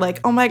her like,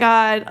 oh my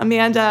God,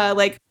 Amanda,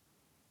 like,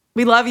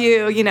 we love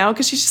you, you know,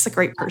 because she's just a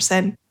great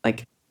person,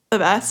 like the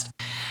best.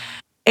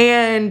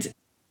 And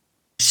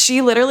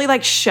she literally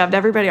like shoved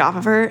everybody off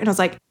of her, and I was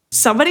like,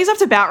 somebody's up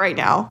to bat right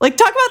now. Like,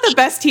 talk about the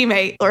best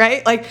teammate,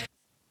 right? Like,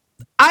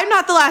 I'm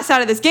not the last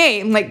out of this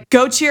game. Like,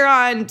 go cheer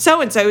on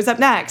so-and-so who's up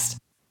next.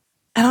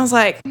 And I was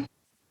like,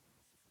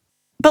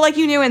 but like,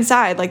 you knew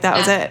inside, like that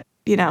was it,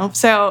 you know?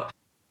 So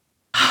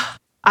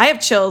I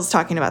have chills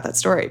talking about that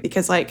story,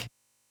 because like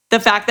the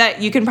fact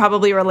that you can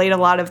probably relate a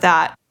lot of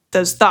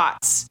those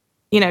thoughts,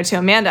 you know, to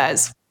Amanda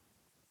is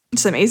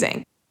just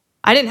amazing.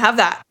 I didn't have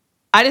that.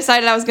 I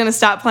decided I was going to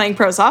stop playing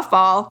pro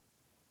softball.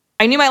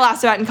 I knew my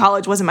last at bat in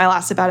college wasn't my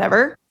last at bat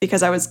ever,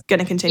 because I was going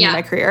to continue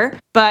my career.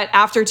 But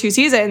after 2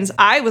 seasons,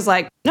 I was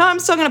like, no, I'm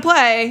still going to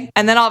play.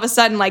 And then all of a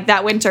sudden, like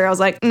that winter, I was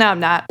like, no, I'm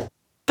not.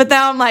 But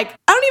now I'm like,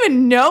 I don't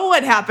even know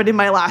what happened in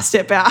my last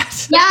at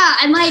bat. Yeah.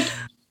 And like,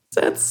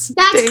 that's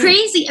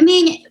crazy. I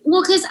mean,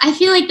 well, because I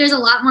feel like there's a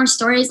lot more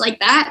stories like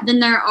that than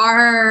there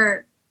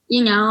are,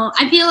 you know.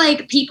 I feel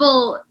like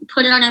people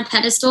put it on a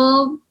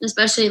pedestal,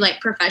 especially like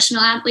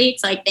professional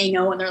athletes, like they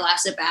know when their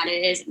last at bat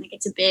is, and like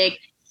it's a big,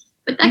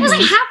 but that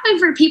doesn't happen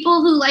for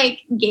people who like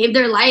gave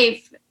their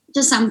life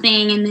to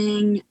something, and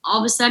then all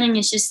of a sudden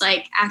it's just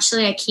like,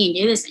 actually, I can't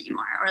do this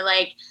anymore. Or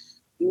like,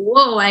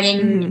 whoa, I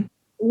didn't,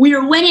 we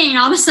were winning, and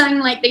all of a sudden,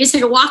 like, they just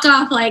take a walk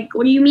off. Like,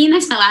 what do you mean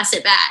that's my last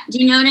at bat? Do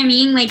you know what I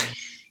mean? Like,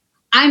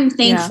 I'm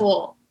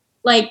thankful.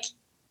 Like,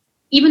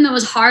 even though it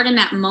was hard in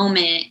that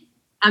moment,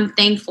 I'm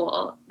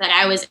thankful that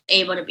I was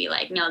able to be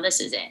like, no, this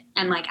is it.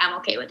 And like, I'm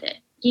okay with it.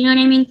 Do you know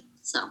what I mean?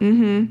 So,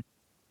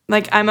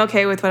 like, I'm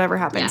okay with whatever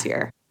happens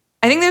here.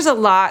 I think there's a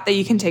lot that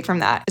you can take from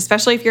that,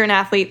 especially if you're an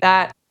athlete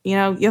that, you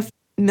know, you have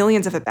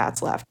millions of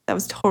at-bats left. That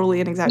was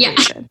totally an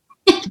exaggeration.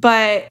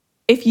 But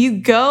if you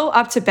go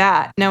up to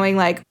bat knowing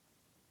like,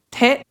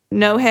 hit,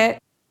 no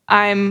hit,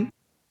 I'm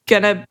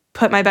going to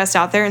put my best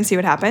out there and see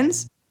what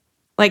happens.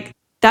 Like,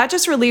 that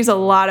just relieves a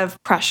lot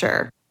of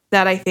pressure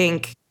that I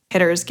think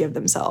hitters give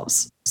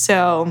themselves.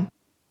 So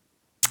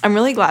I'm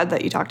really glad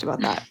that you talked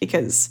about that,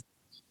 because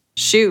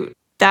shoot,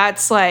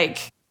 that's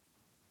like,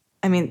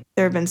 I mean,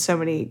 there have been so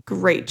many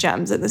great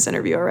gems in this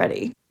interview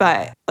already,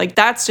 but like,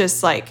 that's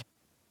just like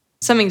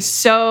something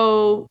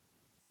so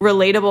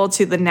relatable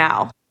to the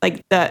now.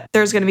 Like, that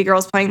there's going to be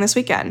girls playing this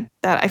weekend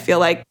that I feel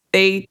like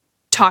they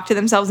talk to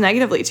themselves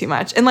negatively too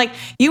much. And like,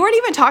 you weren't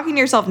even talking to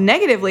yourself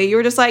negatively. You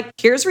were just like,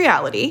 here's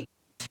reality.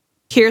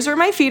 Here's where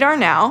my feet are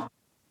now.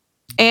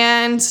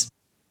 And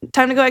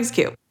time to go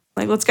execute.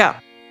 Like, let's go.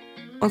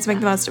 Let's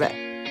make the most of it.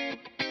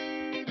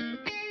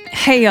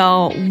 Hey,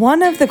 y'all.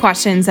 One of the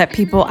questions that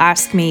people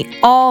ask me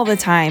all the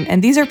time,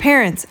 and these are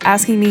parents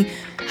asking me,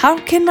 how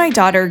can my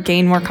daughter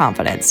gain more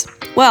confidence?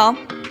 Well,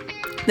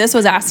 this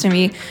was asked to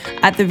me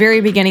at the very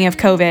beginning of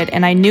COVID,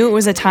 and I knew it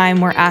was a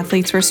time where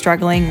athletes were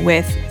struggling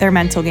with their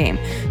mental game.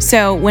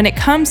 So when it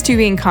comes to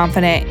being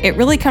confident, it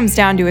really comes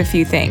down to a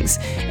few things.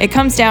 It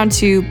comes down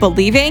to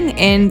believing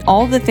in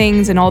all the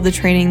things and all the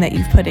training that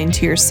you've put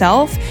into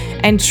yourself,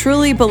 and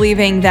truly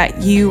believing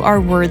that you are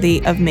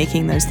worthy of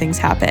making those things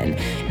happen.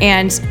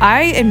 And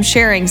I am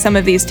sharing some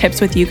of these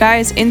tips with you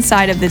guys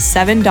inside of this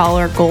 $7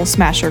 Goal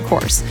Smasher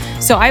course.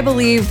 So I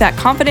believe that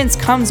confidence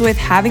comes with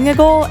having a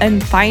goal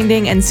and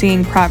finding and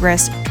seeing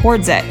progress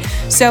towards it.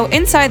 So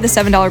inside the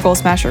 $7 Goal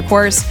Smasher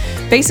course,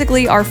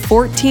 basically are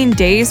 14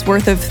 days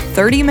worth of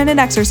 30-minute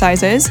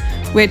exercises,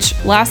 which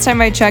last time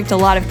I checked, a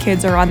lot of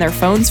kids are on their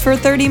phones for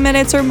 30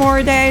 minutes or more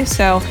a day.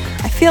 So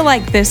I feel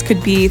like this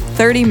could be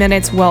 30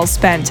 minutes well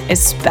spent,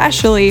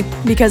 especially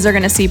because they're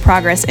going to see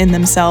progress in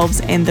themselves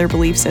and their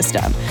belief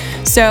system.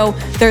 So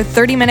they're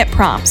 30-minute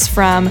prompts,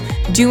 from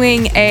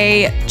doing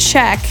a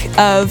check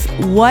of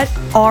what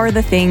are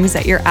the things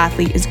that your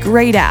athlete is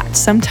great at.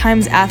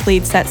 Sometimes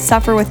athletes that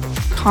suffer with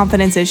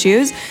confidence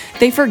issues,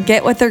 they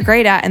forget what they're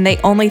great at and they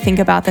only think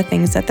about the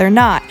things that they're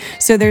not.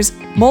 So there's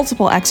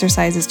multiple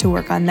exercises to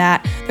work on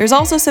that. There's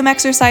also some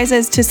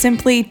exercises to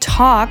simply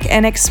talk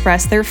and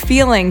express their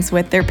feelings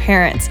with their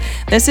parents.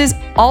 This is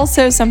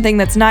also something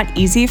that's not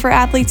easy for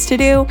athletes to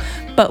do,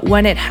 but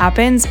when it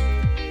happens,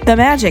 the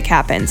magic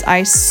happens.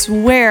 I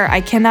swear,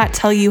 I cannot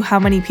tell you how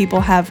many people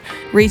have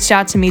reached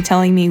out to me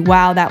telling me,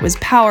 wow, that was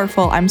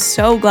powerful. I'm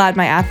so glad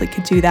my athlete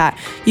could do that.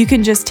 You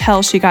can just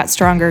tell she got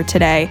stronger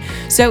today.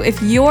 So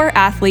if your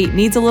athlete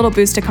needs a little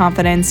boost of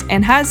confidence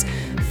and has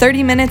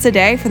 30 minutes a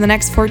day for the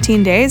next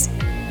 14 days,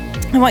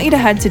 I want you to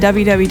head to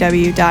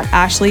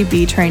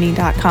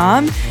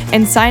www.ashleybtraining.com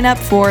and sign up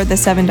for the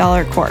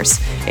 $7 course.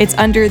 It's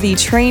under the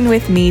Train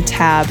With Me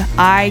tab.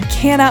 I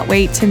cannot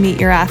wait to meet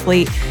your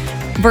athlete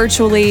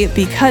virtually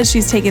because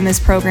she's taken this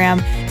program.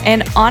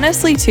 And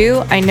honestly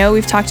too, I know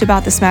we've talked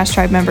about the Smash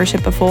Tribe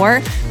membership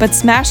before, but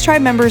Smash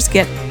Tribe members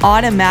get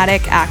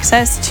automatic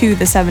access to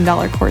the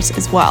 $7 course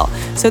as well.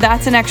 So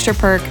that's an extra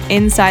perk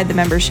inside the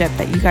membership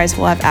that you guys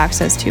will have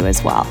access to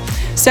as well.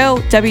 So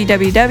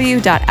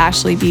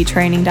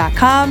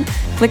www.ashleybtraining.com,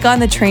 click on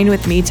the Train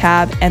With Me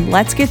tab, and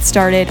let's get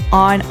started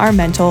on our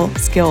mental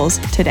skills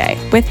today.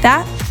 With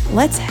that,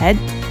 let's head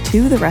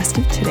to the rest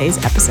of today's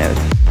episode.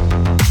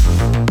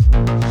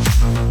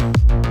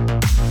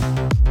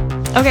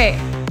 Okay,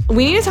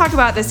 we need to talk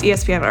about this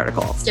ESPN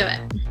article. Let's do it.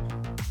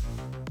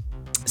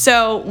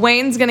 So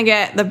Wayne's going to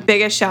get the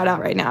biggest shout out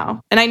right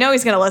now. And I know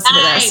he's going to listen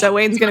to this. So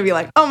Wayne's going to be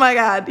like, oh my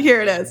God,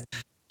 here it is.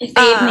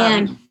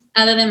 Man,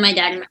 other than my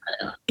dad and my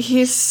mother.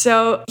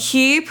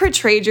 He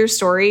portrayed your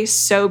story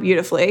so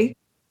beautifully,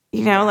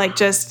 you know, like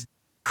just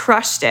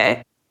crushed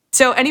it.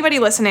 So anybody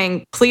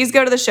listening, please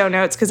go to the show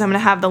notes because I'm going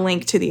to have the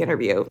link to the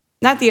interview.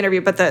 Not the interview,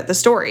 but the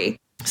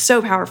story.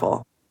 So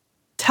powerful.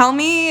 Tell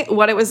me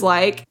what it was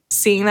like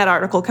seeing that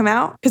article come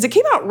out, because it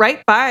came out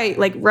right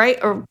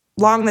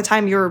along the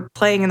time you were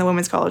playing in the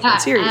Women's College World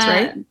Series,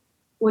 right?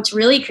 What's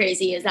really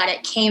crazy is that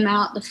it came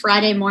out the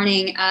Friday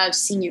morning of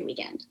senior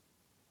weekend.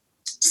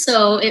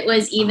 So it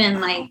was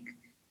even like,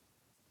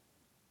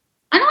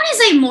 I don't want to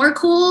say more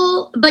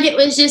cool, but it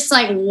was just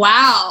like,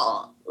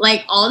 wow,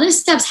 like all this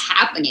stuff's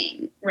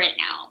happening right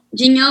now.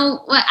 Do you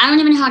know what? I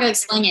don't even know how to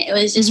explain it. It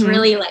was just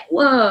really like,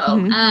 whoa.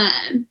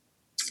 Mm-hmm.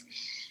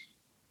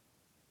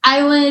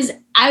 I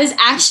was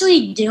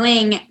actually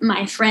doing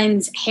my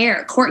friend's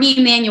hair, Courtney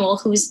Emanuel,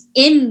 who's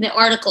in the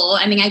article.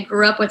 I mean, I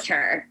grew up with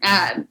her.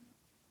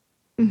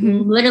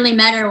 literally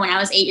met her when I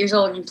was 8 years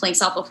old and playing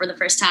softball for the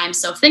first time.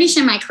 So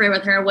finishing my career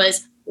with her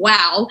was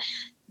wow.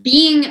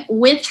 Being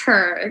with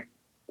her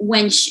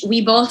when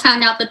we both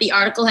found out that the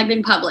article had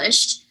been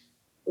published,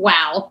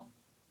 wow.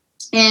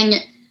 And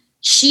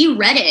she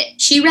read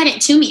it. She read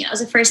it to me. That was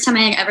the first time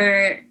I had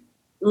ever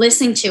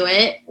listened to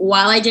it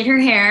while I did her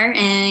hair,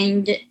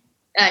 and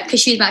because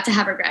she was about to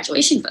have her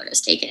graduation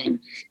photos taken.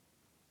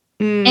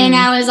 And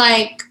I was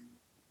like,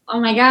 oh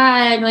my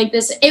God, like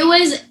this, it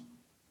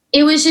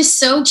was just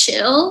so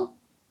chill.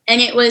 And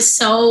it was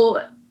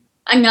so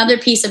another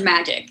piece of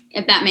magic,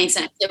 if that makes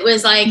sense. It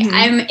was like,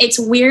 it's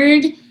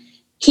weird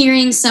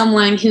hearing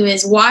someone who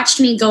has watched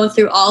me go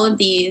through all of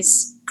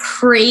these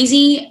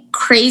crazy,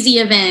 crazy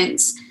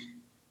events,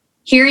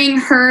 hearing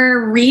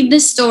her read the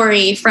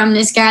story from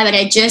this guy that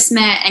I just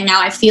met, and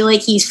now I feel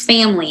like he's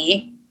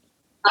family,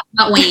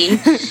 not Wayne.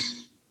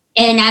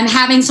 And I'm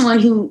having someone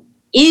who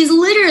is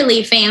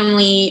literally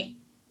family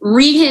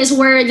read his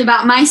words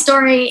about my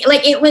story.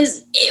 Like it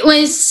was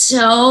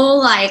so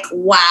like,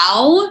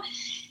 wow.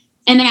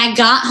 And then I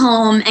got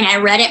home and I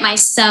read it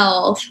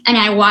myself and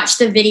I watched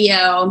the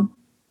video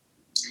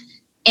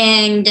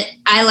and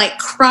I like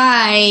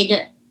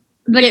cried,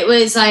 but it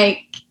was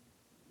like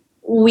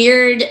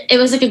weird. It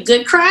was like a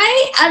good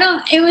cry.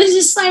 It was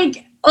just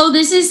like, oh,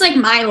 this is like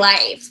my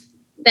life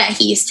that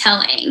he's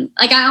telling.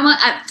 Like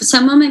at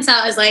some moments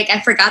I was like, I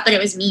forgot that it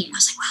was me. I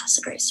was like, wow, that's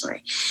a great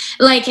story.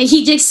 Like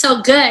he did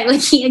so good.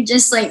 Like he had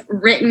just like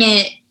written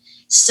it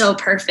so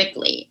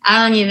perfectly.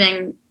 I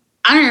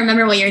don't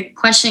remember what your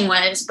question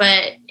was,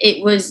 but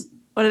it was.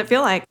 What did it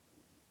feel like?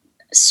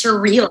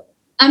 Surreal.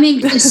 I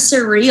mean, just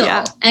surreal.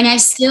 Yeah. And I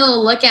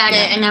still look at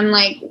it and I'm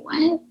like,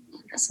 what?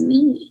 That's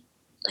me.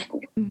 Like,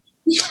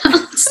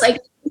 it's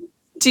like.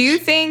 Do you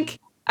think,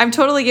 I'm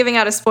totally giving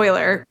out a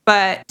spoiler,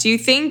 but do you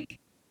think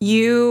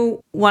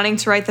you wanting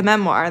to write the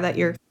memoir that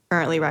you're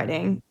currently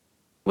writing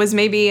was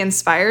maybe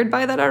inspired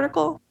by that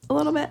article a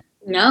little bit?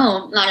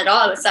 No, not at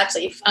all. It was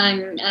actually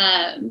fun.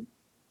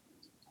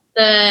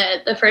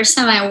 The first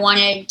time I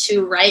wanted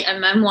to write a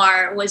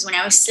memoir was when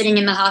I was sitting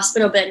in the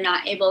hospital bed,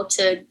 not able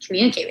to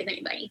communicate with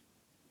anybody.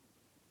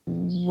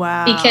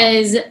 Wow.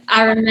 Because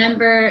I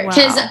remember,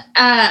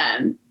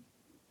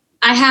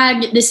 I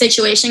had the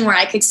situation where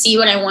I could see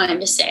what I wanted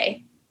to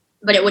say,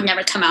 but it would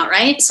never come out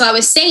right. So I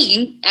was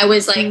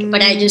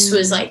but I just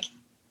was like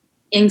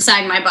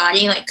inside my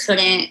body, like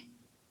couldn't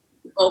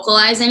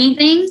vocalize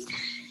anything.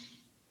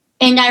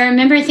 And I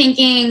remember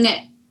thinking,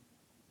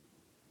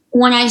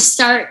 when I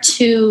start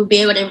to be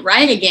able to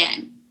write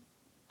again,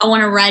 I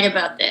want to write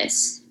about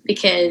this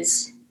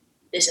because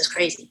this is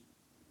crazy,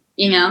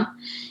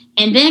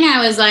 And then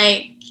I was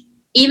like,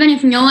 even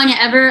if no one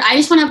ever, I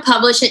just want to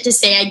publish it to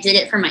say I did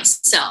it for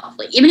myself.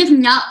 Like, even if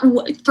not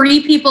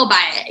 3 people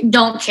buy it,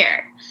 don't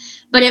care.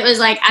 But it was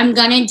like, I'm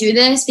going to do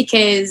this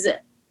because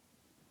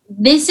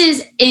this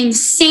is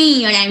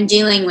insane that I'm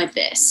dealing with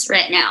this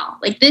right now.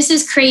 Like, this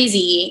is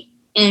crazy.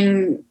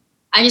 And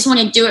I just want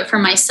to do it for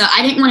myself.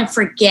 I didn't want to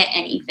forget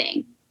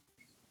anything.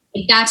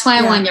 Like, that's why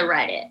I wanted to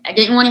write it. I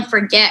didn't want to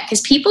forget,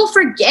 because people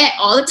forget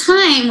all the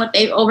time what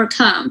they've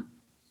overcome.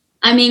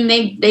 I mean,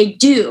 they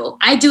do.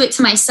 I do it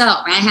to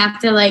myself. And I have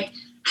to like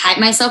hype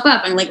myself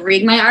up and like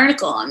read my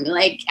article. And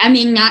like, I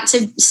mean, not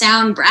to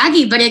sound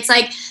braggy, but it's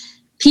like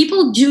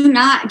people do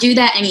not do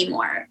that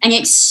anymore. And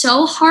it's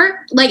so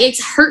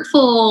it's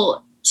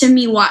hurtful to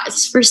me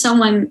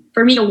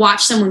for me to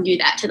watch someone do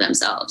that to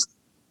themselves.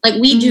 Like,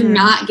 we do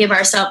not give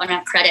ourselves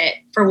enough credit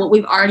for what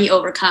we've already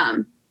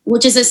overcome,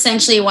 which is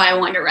essentially why I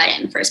wanted to write it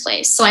in the first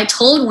place. So I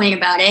told Wayne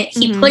about it.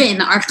 He put it in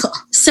the article.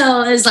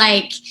 So it was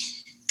like,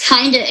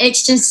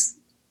 it's just.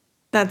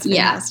 That's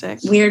fantastic.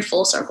 Weird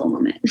full circle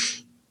moment.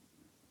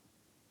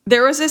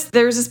 There was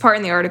this part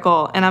in the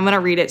article, and I'm going to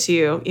read it to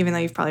you, even though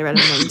you've probably read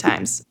it a million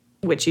times,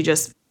 which you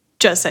just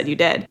said you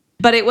did.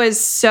 But it was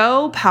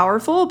so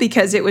powerful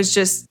because it was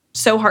just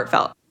so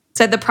heartfelt. It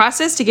said, the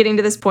process to getting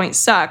to this point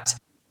sucked,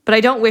 but I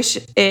don't wish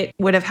it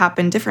would have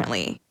happened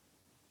differently.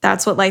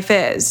 That's what life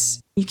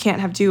is. You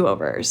can't have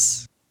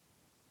do-overs.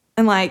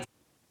 And like,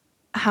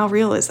 how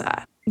real is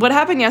that? What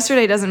happened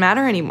yesterday doesn't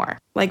matter anymore.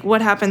 Like,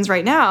 what happens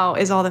right now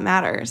is all that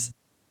matters.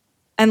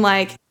 And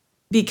like,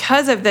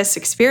 because of this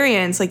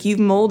experience, like, you've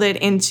molded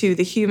into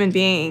the human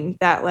being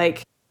that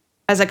like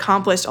has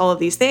accomplished all of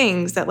these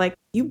things, that like,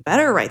 you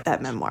better write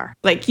that memoir.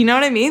 Like, you know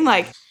what I mean?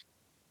 Like,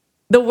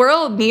 the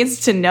world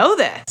needs to know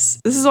this.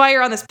 This is why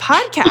you're on this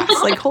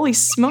podcast. Like, holy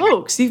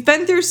smokes, you've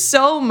been through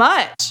so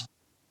much.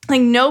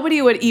 Like,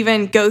 nobody would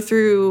even go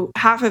through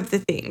half of the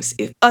things,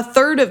 a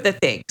third of the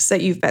things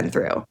that you've been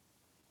through.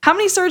 How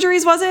many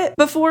surgeries was it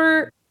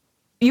before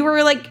you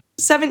were like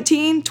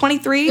 17,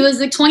 23? It was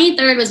the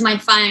 23rd was my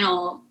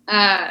final,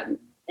 and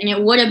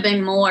it would have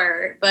been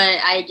more, but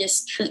I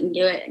just couldn't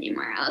do it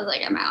anymore. I was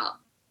like, I'm out.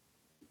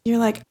 You're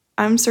like,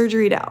 I'm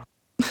surgeried out.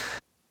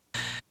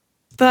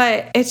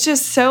 But it's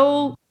just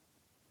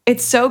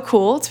it's so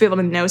cool to be able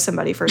to know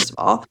somebody, first of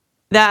all,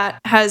 that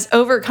has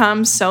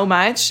overcome so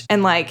much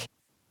and like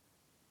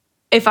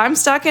if I'm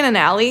stuck in an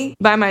alley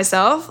by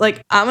myself,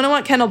 like I'm going to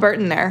want Kendall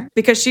Burton there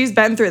because she's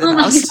been through the Oh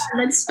my most. God,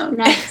 that's so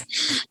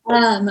nice.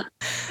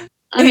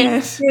 I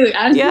mean, dude,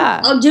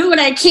 I'll do what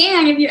I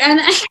can if you're, and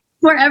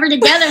we're ever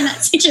together in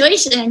that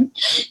situation.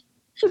 It's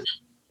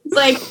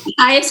like the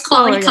highest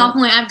quality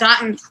compliment I've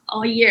gotten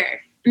all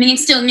year. I mean,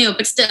 it's still new,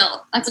 but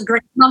still, that's a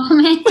great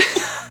compliment.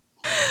 This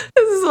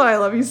is why I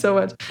love you so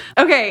much.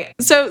 Okay,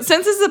 so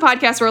since this is a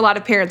podcast where a lot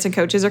of parents and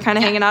coaches are kind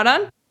of hanging out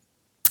on,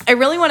 I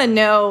really want to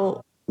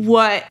know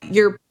what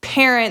your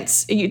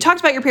parents, you talked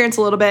about your parents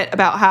a little bit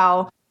about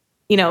how,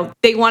 you know,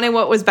 they wanted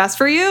what was best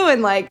for you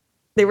and like,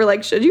 they were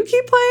like, should you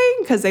keep playing?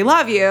 Because they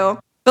love you.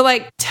 But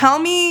like, tell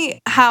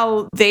me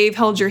how they've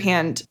held your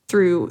hand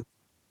through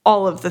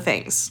all of the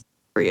things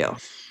for you.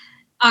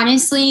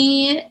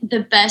 Honestly, the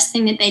best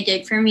thing that they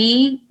did for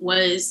me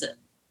was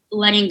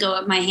letting go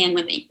of my hand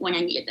when I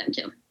needed them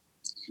to.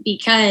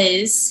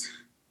 Because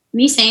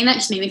me saying that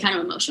just made me kind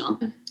of emotional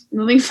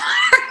moving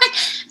forward.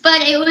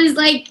 But it was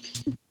like,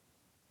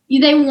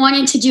 they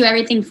wanted to do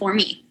everything for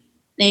me.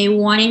 They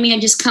wanted me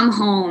to just come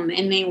home,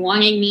 and they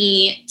wanted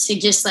me to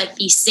just like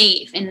be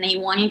safe, and they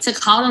wanted to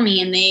coddle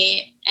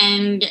me,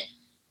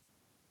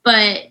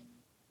 but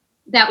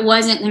that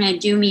wasn't going to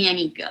do me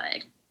any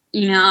good.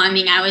 You know, I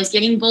mean, I was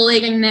getting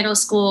bullied in middle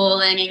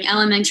school and in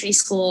elementary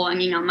school.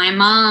 And, you know, my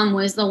mom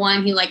was the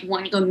one who like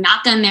wanted to go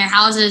knock on their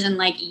houses and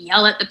like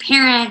yell at the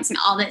parents and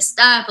all this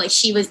stuff. Like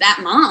she was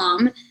that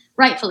mom,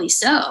 rightfully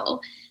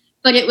so.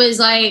 But it was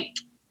like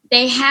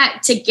they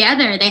had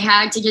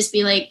to just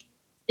be like,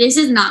 this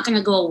is not going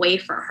to go away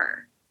for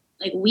her.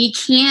 Like they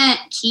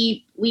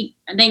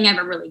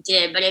never really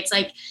did, but it's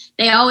like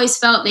they always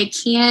felt they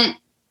can't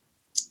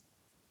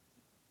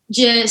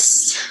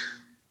just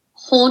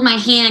hold my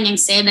hand and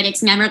say that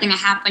it's never going to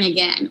happen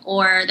again,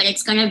 or that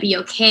it's going to be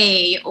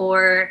okay,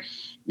 or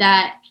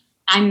that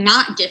I'm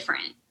not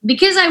different,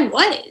 because I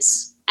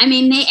was. I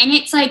mean,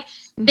 it's like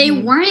they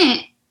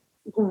weren't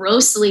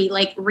grossly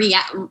like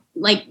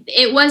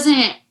it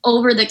wasn't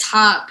over the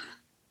top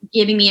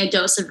giving me a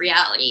dose of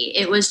reality.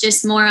 It was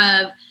just more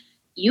of,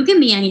 you can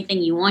be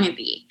anything you want to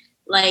be.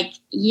 Like,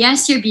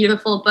 yes, you're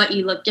beautiful, but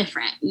you look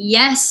different.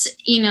 Yes,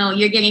 you know,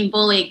 you're getting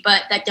bullied,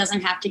 but that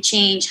doesn't have to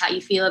change how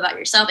you feel about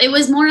yourself. It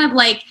was more of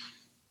like,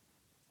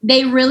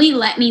 they really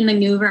let me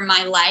maneuver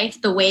my life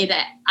the way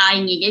that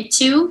I needed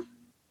to,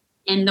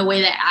 and the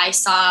way that I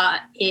saw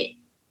it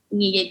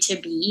needed to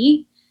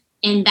be.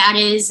 And that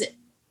is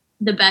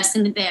the best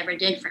thing that they ever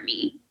did for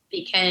me.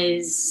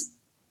 Because,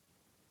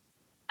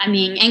 I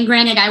mean, and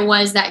granted, I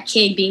was that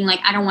kid being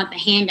like, I don't want the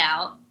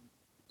handout.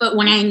 But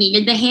when I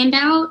needed the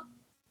handout,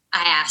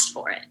 I asked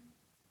for it.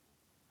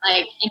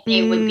 Like, if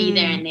they would be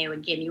there and they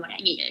would give me what I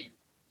needed.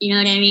 You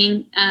know what I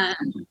mean?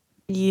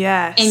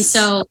 Yes. And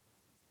so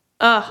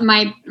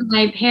my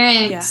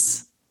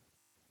parents,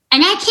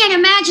 and I can't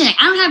imagine it.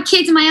 I don't have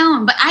kids of my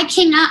own, but I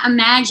cannot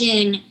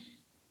imagine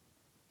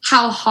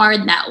how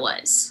hard that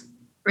was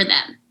for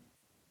them.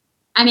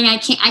 I mean, I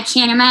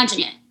can't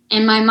imagine it.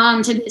 And my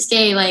mom to this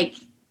day, like,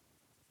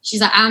 she's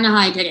like, I don't know how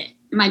I did it.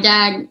 My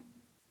dad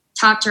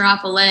talked her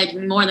off a ledge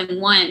more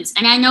than once.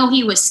 And I know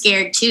he was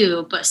scared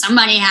too, but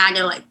somebody had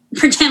to like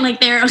pretend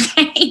like they're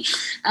okay.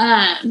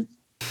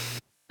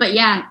 But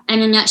yeah,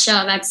 in a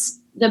nutshell, that's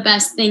the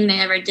best thing they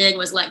ever did,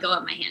 was let go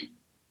of my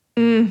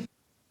hand.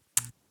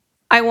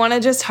 I want to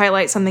just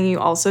highlight something you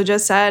also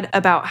just said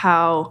about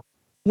how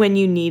when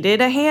you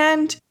needed a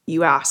hand,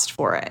 you asked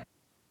for it.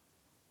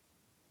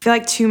 I feel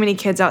like too many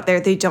kids out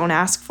there, they don't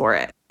ask for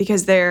it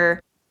because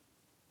they're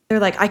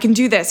like, I can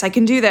do this.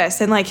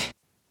 And like,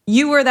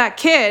 you were that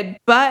kid,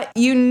 but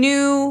you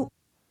knew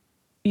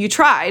you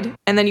tried.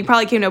 And then you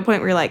probably came to a point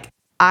where you're like,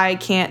 I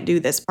can't do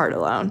this part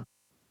alone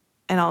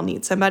and I'll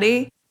need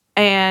somebody.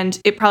 And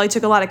it probably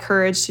took a lot of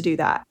courage to do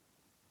that.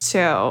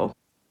 So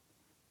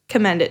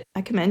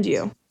I commend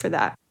you for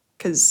that,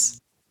 because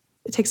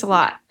it takes a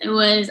lot. It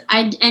was,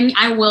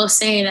 I will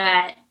say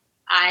that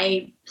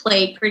I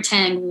played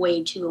pretend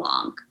way too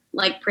long.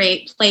 Like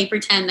play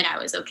pretend that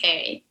I was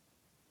okay.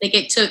 Like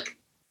it took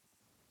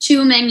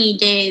too many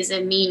days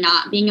of me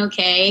not being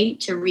okay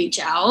to reach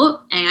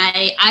out.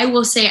 And I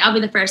will say, I'll be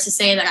the first to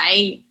say that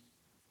I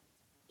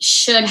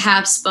should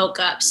have spoke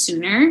up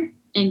sooner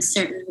in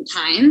certain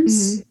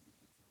times,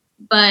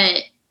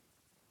 but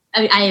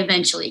I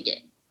eventually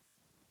did.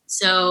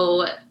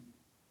 So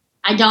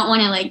I don't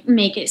want to like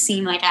make it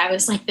seem like I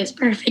was like this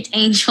perfect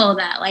angel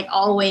that like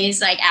always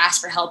like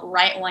asked for help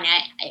right when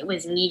it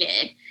was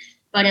needed.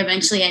 But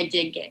eventually I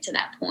did get to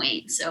that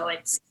point. So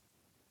it's,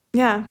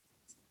 yeah.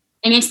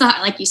 And it's not,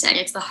 like you said,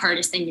 it's the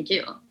hardest thing to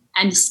do.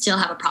 And still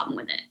have a problem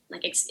with it.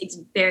 Like it's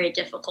very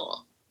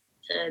difficult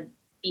to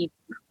be.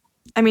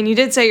 I mean, you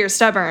did say you're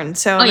stubborn,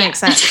 so it makes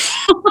sense.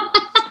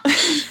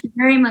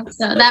 Very much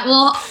so. That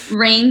will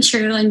reign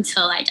true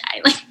until I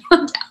die. Like,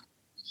 no doubt.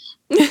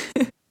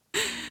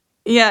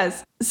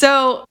 Yes.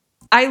 So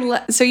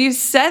so you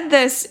said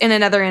this in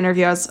another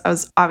interview. I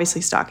was obviously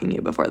stalking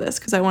you before this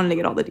because I wanted to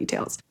get all the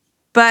details.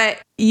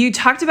 But you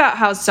talked about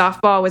how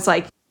softball was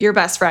like your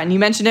best friend. You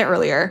mentioned it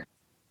earlier.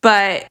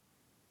 But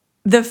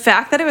the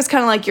fact that it was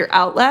kind of like your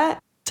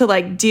outlet to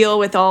like deal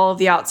with all of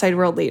the outside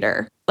world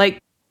later?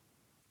 Like,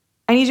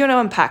 I need you to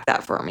unpack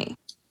that for me.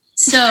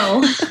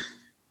 So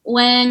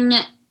when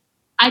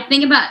I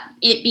think about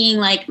it being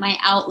like my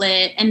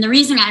outlet, and the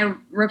reason I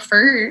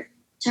refer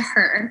to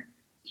her,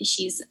 because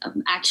she's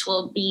an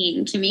actual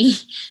being to me,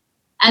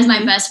 as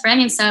my best friend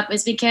and stuff,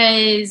 is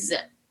because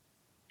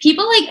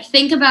people like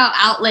think about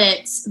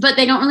outlets, but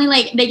they don't really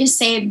like, they just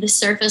say the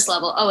surface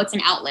level, oh, it's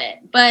an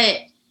outlet. But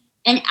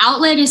an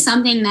outlet is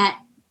something that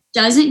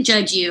doesn't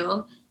judge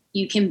you.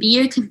 You can be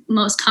your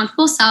most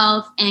comfortable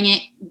self, and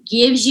it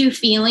gives you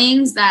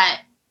feelings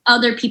that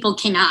other people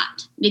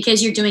cannot,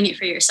 because you're doing it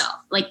for yourself.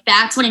 Like,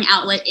 that's what an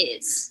outlet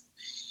is.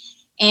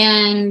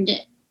 And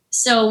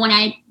so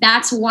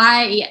that's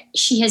why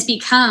she has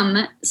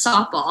become,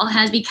 softball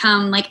has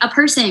become like a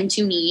person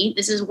to me.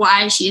 This is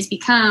why she has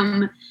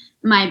become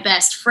my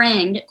best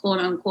friend, quote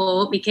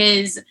unquote,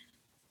 because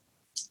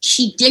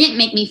she didn't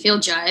make me feel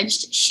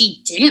judged.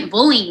 She didn't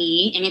bully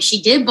me. And if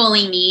she did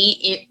bully me,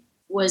 it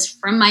was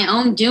from my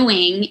own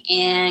doing,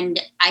 and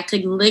I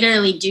could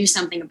literally do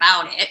something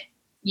about it.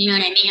 You know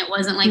what I mean? It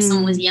wasn't like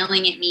someone was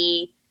yelling at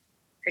me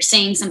or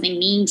saying something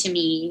mean to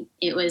me.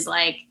 It was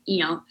like,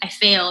 you know, I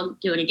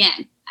failed, do it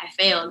again. I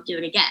failed, do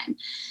it again.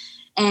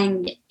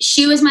 And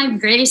she was my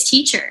greatest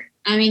teacher.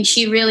 I mean,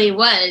 she really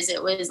was.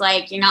 It was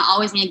like, you're not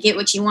always going to get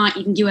what you want.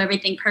 You can do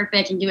everything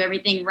perfect and do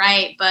everything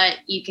right, but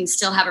you can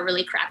still have a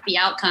really crappy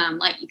outcome.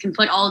 Like, you can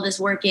put all of this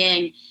work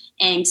in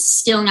and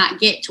still not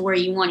get to where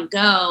you want to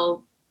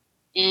go.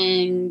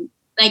 And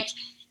like,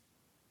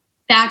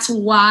 that's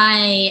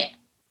why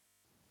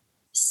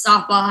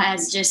softball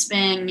has just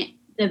been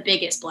the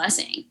biggest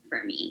blessing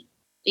for me,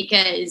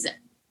 because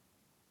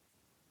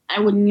I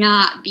would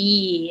not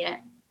be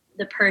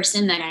the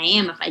person that I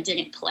am if I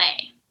didn't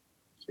play.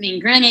 I mean,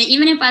 granted,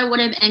 even if I would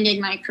have ended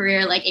my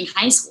career like in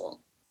high school,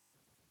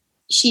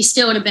 she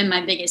still would have been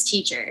my biggest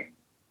teacher.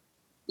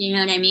 You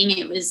know what I mean?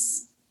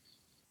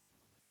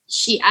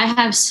 I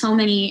have so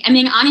many, I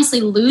mean, honestly,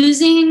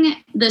 losing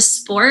the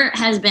sport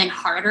has been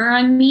harder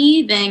on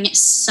me than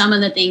some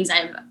of the things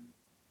I've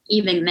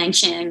even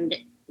mentioned,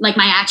 like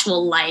my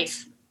actual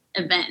life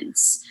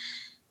events,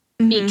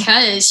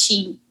 because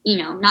she, you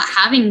know, not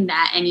having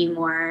that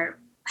anymore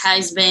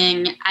has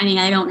been, I mean,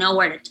 I don't know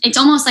it's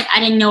almost like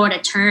I didn't know where to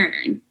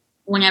turn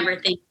whenever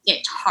things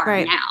get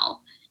hard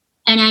now.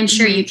 And I'm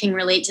sure you can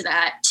relate to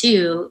that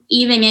too,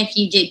 even if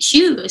you did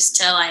choose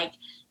to like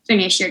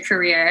finish your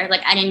career.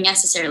 Like, I didn't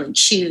necessarily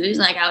choose,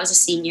 like I was a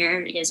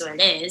senior, it is what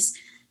it is.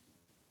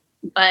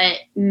 But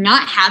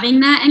not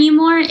having that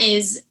anymore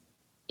is,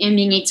 I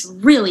mean, it's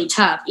really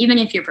tough, even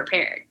if you're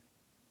prepared.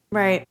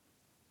 Right.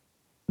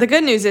 The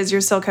good news is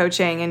you're still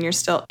coaching and you're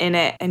still in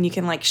it, and you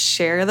can like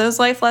share those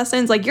life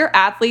lessons. Like, your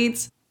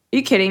athletes, are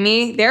you kidding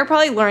me? They're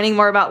probably learning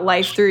more about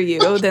life through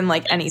you than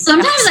like anything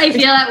Sometimes else. I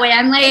feel that way.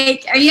 I'm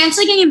like, are you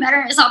actually getting better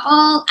at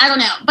softball? I don't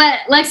know, but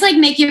let's like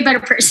make you a better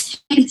person.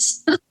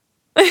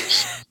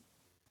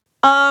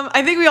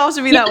 I think we all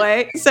should be that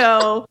way.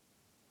 So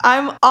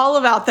I'm all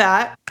about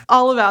that.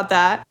 All about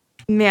that.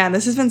 Man,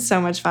 this has been so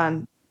much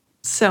fun.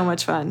 So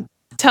much fun.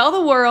 Tell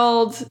the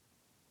world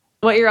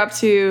what you're up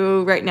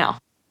to right now.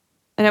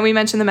 I know we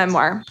mentioned the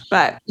memoir,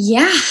 but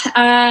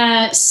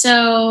yeah.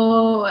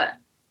 So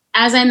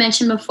as I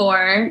mentioned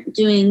before,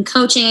 doing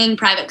coaching,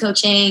 private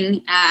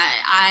coaching.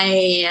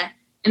 I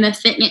am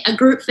a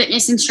group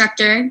fitness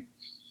instructor.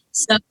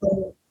 So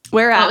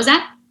where at? What was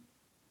that?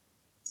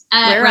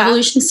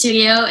 Revolution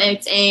Studio.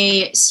 It's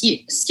a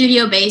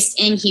studio based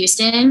in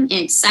Houston.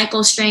 It's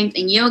cycle, strength,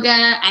 and yoga.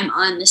 I'm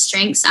on the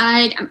strength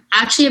side. I'm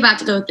actually about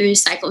to go through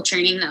cycle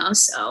training though,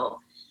 so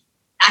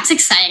that's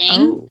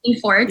exciting. Looking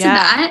forward to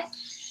that.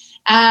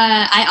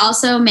 I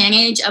also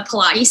manage a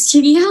Pilates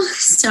studio,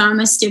 so I'm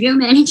a studio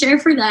manager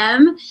for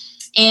them.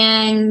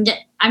 And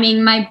I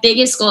mean, my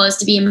biggest goal is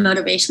to be a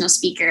motivational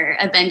speaker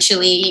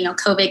eventually. You know,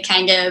 COVID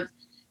kind of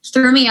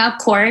threw me off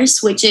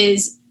course, which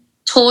is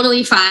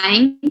totally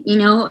fine. You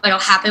know, it'll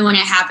happen when it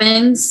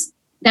happens.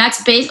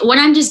 That's what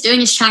I'm just doing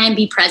is trying to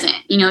be present,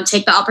 you know,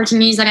 take the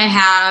opportunities that I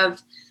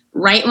have,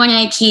 write when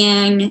I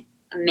can,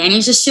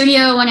 manage the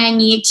studio when I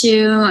need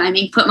to. I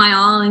mean, put my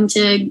all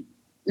into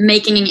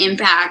making an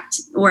impact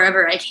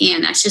wherever I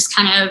can. That's just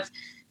kind of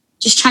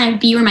just trying to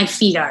be where my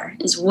feet are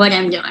is what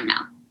I'm doing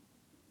now.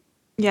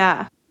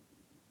 Yeah.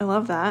 I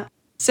love that.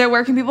 So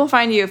where can people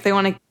find you if they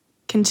want to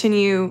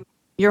continue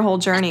your whole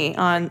journey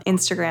on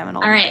Instagram and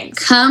all right, things?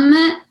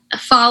 Come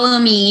follow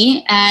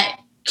me at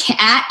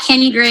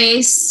Kenny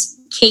Grace,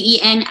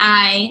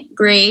 KENI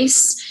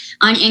Grace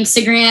on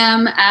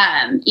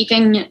Instagram. You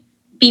can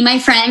be my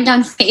friend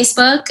on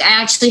Facebook. I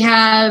actually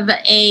have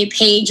a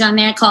page on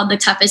there called The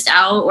Toughest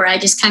Out, where I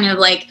just kind of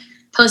like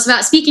post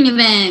about speaking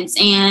events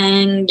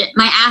and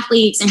my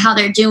athletes and how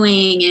they're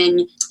doing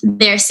and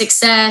their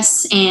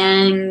success.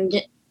 And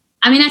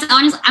I mean, that's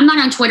honestly, I'm not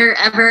on Twitter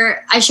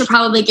ever. I should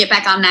probably get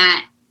back on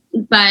that.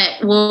 but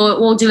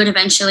we'll do it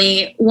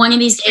eventually. One of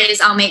these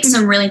days, I'll make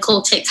some really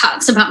cool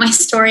TikToks about my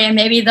story, and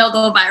maybe they'll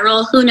go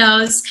viral. Who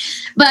knows?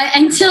 But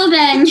until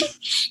then,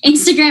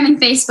 Instagram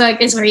and Facebook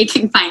is where you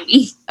can find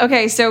me.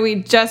 Okay, so we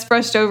just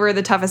brushed over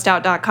the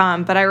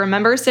toughestout.com, but I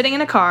remember sitting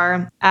in a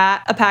car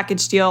at a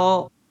package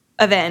deal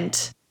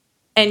event,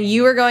 and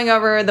you were going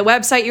over the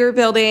website you were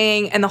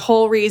building and the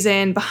whole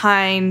reason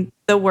behind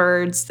the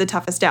words "the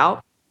toughest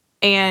out,"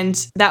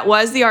 and that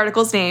was the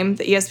article's name,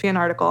 the ESPN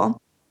article.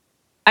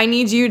 I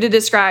need you to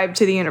describe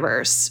to the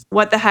universe,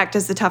 what the heck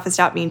does the toughest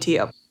out mean to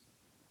you?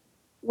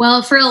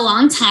 Well, for a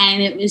long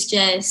time, it was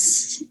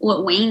just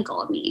what Wayne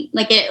called me.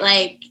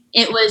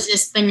 It was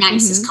just the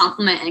nicest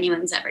compliment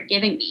anyone's ever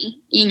given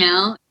me, you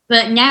know?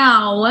 But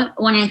now,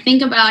 when I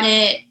think about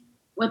it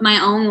with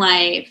my own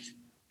life,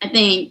 I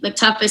think the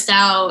toughest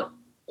out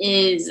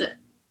is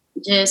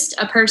just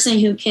a person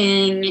who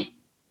can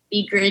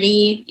be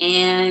gritty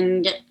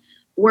and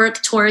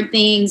work toward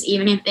things,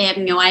 even if they have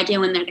no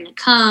idea when they're going to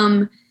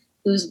come,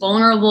 who's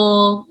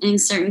vulnerable in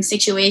certain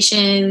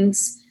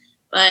situations,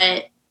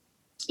 but,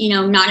 you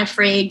know, not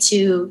afraid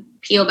to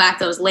peel back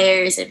those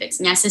layers if it's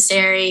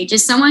necessary.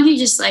 Just someone who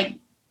just like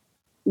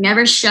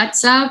never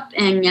shuts up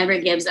and never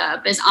gives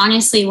up is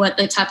honestly what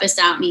the toughest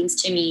out means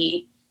to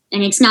me.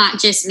 And it's not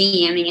just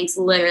me. I mean, it's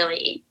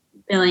literally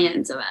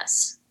billions of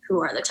us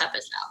who are the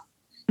toughest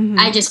out. Mm-hmm.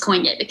 I just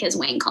coined it because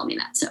Wayne called me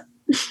that. So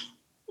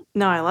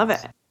no, I love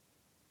it.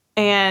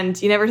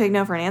 And you never take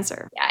no for an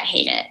answer. Yeah, I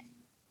hate it.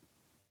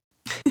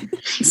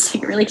 It's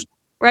like really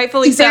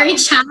rightfully so. Very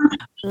challenging.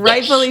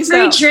 Rightfully so.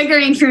 Very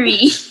triggering for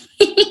me.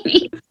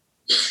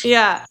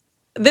 Yeah.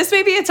 This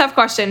may be a tough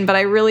question, but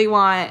I'm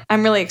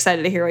really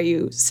excited to hear what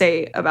you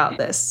say about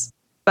this.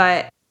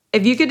 But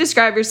if you could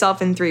describe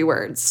yourself in 3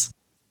 words,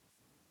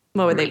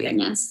 what would they be?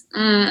 Goodness.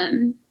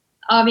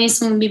 Obvious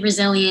one would be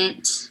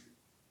resilient.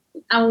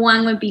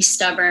 One would be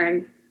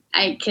stubborn.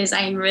 Because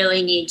I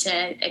really need to,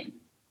 I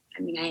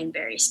am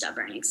very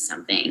stubborn. It's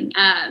something.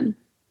 And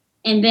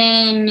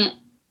then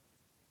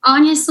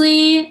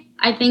honestly,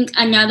 I think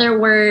another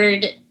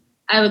word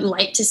I would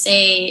like to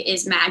say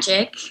is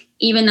magic,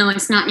 even though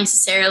it's not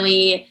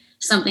necessarily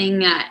something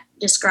that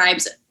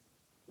describes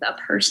a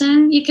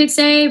person, you could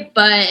say,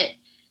 but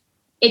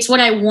it's what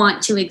I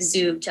want to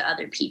exude to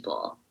other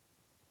people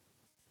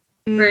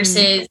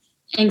versus,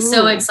 and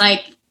so it's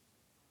like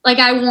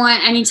I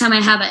want, anytime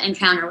I have an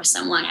encounter with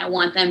someone, I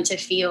want them to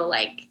feel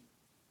like,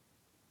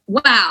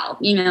 wow,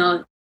 you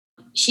know,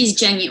 she's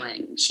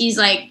genuine. She's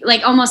like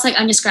almost like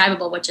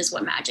undescribable, which is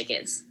what magic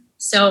is.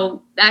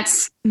 So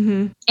that's,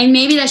 and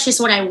maybe that's just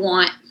what I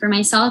want for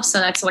myself. So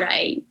that's what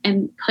I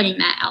am putting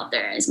that out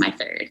there as my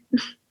third.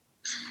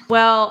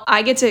 Well,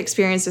 I get to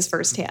experience this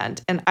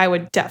firsthand, and I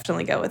would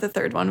definitely go with the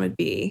third one would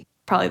be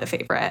probably the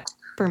favorite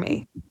for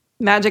me.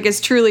 Magic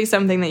is truly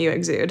something that you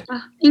exude.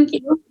 Oh, thank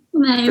you.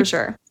 For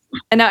sure.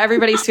 And now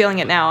everybody's feeling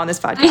it now on this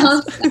podcast. I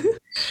hope so.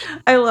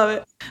 I love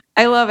it.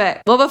 I love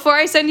it. Well, before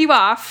I send you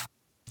off,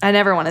 I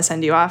never want to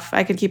send you off.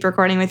 I could keep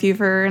recording with you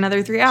for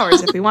another 3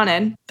 hours if we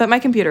wanted, but my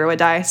computer would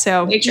die.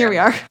 So here we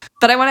are.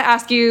 But I want to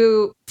ask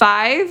you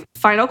 5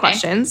 final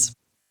questions.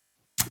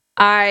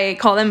 I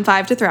call them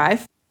 5 to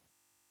Thrive.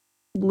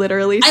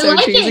 Literally so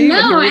cheesy. I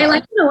like it. No, I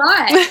like it a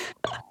lot.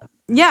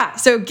 Yeah.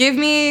 So give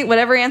me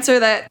whatever answer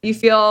that you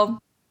feel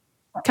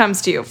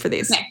comes to you for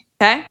these.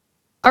 Okay?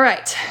 All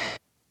right.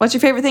 What's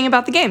your favorite thing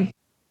about the game?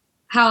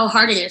 How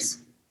hard it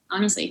is,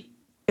 honestly.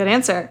 Good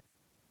answer.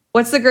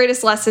 What's the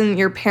greatest lesson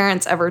your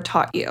parents ever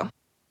taught you?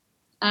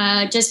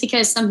 Just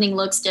because something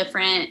looks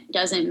different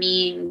doesn't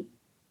mean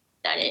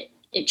that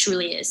it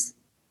truly is.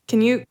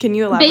 Can you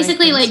elaborate?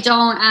 Basically, like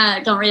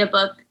don't read a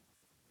book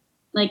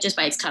like just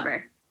by its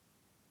cover.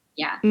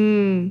 Yeah.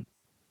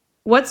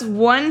 What's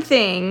one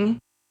thing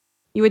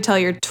you would tell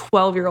your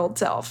 12-year-old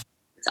self?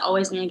 It's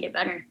always gonna get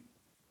better.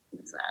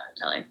 That's what I would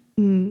tell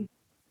her.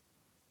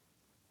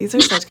 These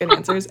are such good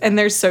answers, and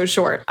they're so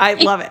short. I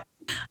love it.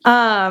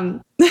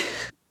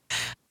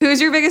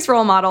 Who's your biggest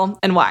role model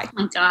and why?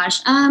 Oh my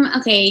gosh.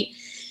 Okay.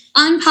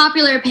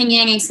 Unpopular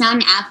opinion, it's not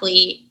an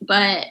athlete,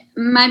 but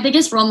my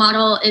biggest role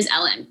model is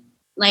Ellen.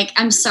 Like,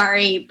 I'm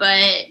sorry,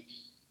 but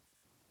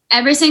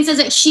ever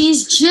since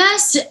she's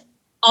just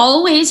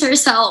always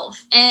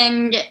herself,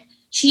 and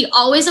she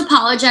always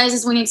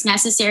apologizes when it's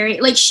necessary.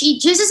 Like, she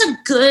just is a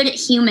good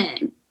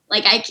human.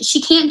 Like,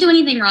 she can't do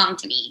anything wrong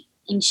to me,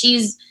 and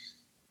she's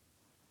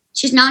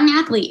not an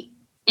athlete,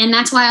 and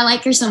that's why I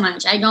like her so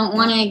much. I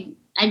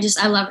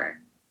love her.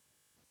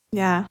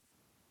 Yeah.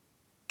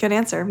 Good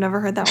answer. I've never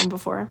heard that one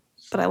before,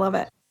 but I love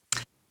it.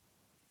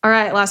 All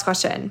right, last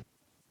question.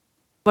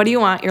 What do you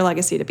want your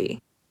legacy to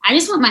be? I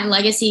just want my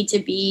legacy to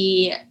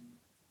be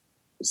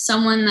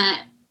someone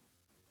that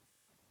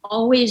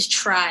always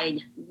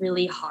tried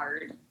really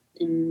hard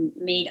and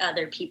made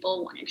other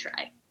people want to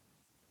try.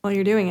 Well,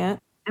 you're doing it.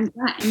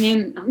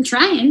 I'm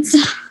trying. So.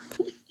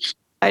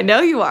 I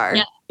know you are.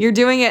 Yeah. You're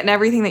doing it in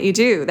everything that you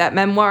do. That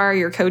memoir,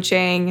 your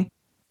coaching,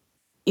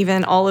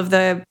 even all of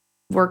the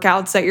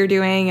workouts that you're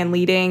doing and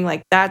leading,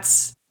 like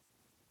it's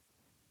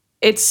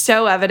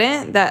so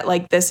evident that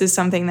like this is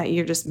something that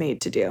you're just made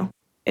to do.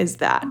 is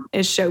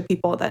show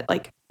people that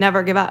like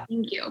never give up.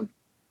 Thank you.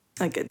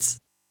 Like it's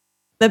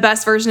the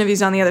best version of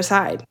you's on the other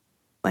side.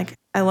 Like,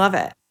 I love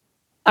it.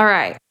 All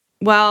right.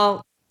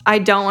 Well, I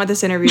don't want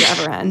this interview to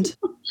ever end,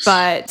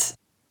 but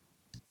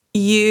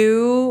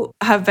you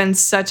have been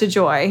such a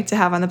joy to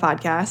have on the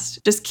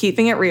podcast. Just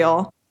keeping it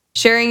real,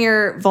 sharing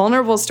your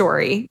vulnerable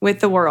story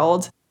with the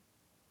world.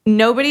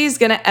 Nobody's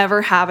going to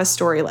ever have a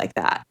story like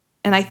that.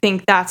 And I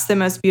think that's the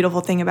most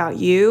beautiful thing about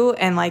you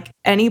and like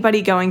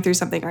anybody going through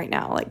something right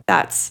now. Like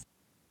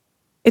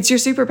it's your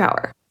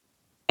superpower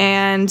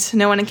and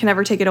no one can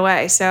ever take it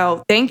away.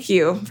 So thank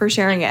you for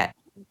sharing it.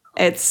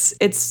 It's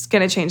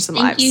going to change some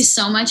lives. Thank you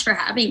so much for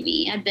having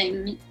me. I've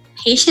been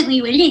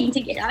patiently waiting to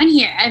get on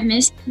here. I've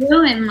missed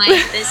you and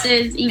like this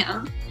is,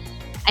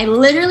 I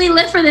literally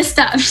live for this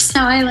stuff. So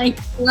I like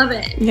love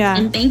it. Yeah.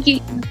 And thank you.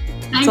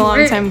 It's a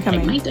long time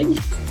coming. Like, my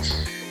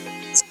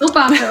goodness. Soap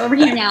opera over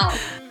here now.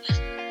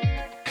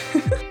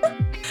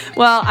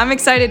 Well, I'm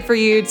excited for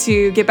you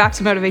to get back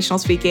to motivational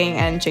speaking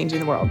and changing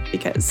the world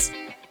because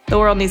the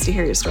world needs to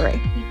hear your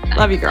story.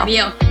 Love you, girl. Love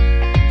you.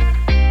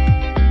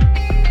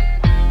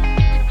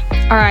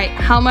 All right.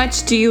 How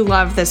much do you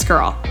love this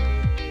girl?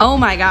 Oh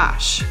my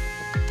gosh.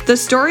 The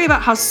story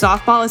about how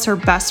softball is her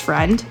best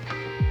friend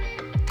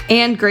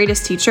and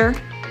greatest teacher.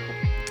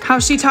 How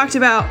she talked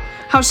about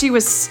how she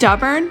was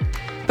stubborn,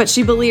 but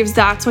she believes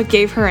that's what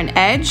gave her an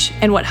edge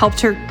and what helped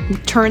her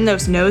turn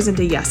those no's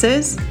into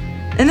yeses.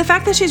 And the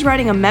fact that she's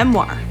writing a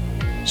memoir.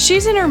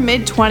 She's in her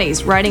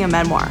mid-20s writing a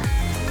memoir.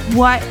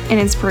 What an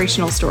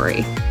inspirational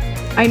story.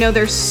 I know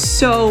there's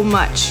so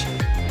much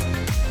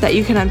that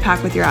you can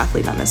unpack with your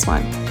athlete on this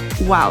one.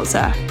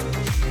 Wowza.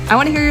 I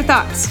want to hear your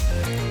thoughts.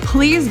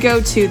 Please go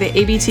to the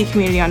ABT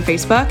community on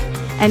Facebook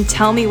and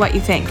tell me what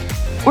you think.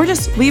 Or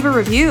just leave a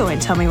review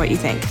and tell me what you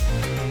think.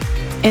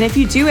 And if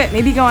you do it,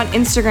 maybe go on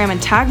Instagram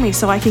and tag me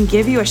so I can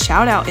give you a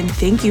shout out and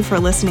thank you for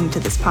listening to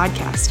this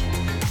podcast.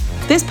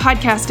 This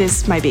podcast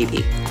is my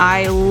baby.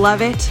 I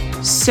love it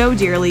so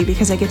dearly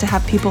because I get to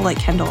have people like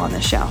Kendall on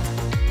this show.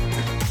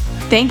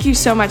 Thank you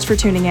so much for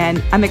tuning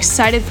in. I'm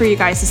excited for you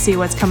guys to see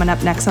what's coming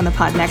up next on the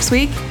pod next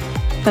week.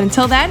 But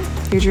until then,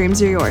 your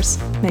dreams are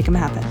yours. Make them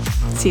happen.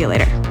 See you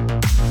later.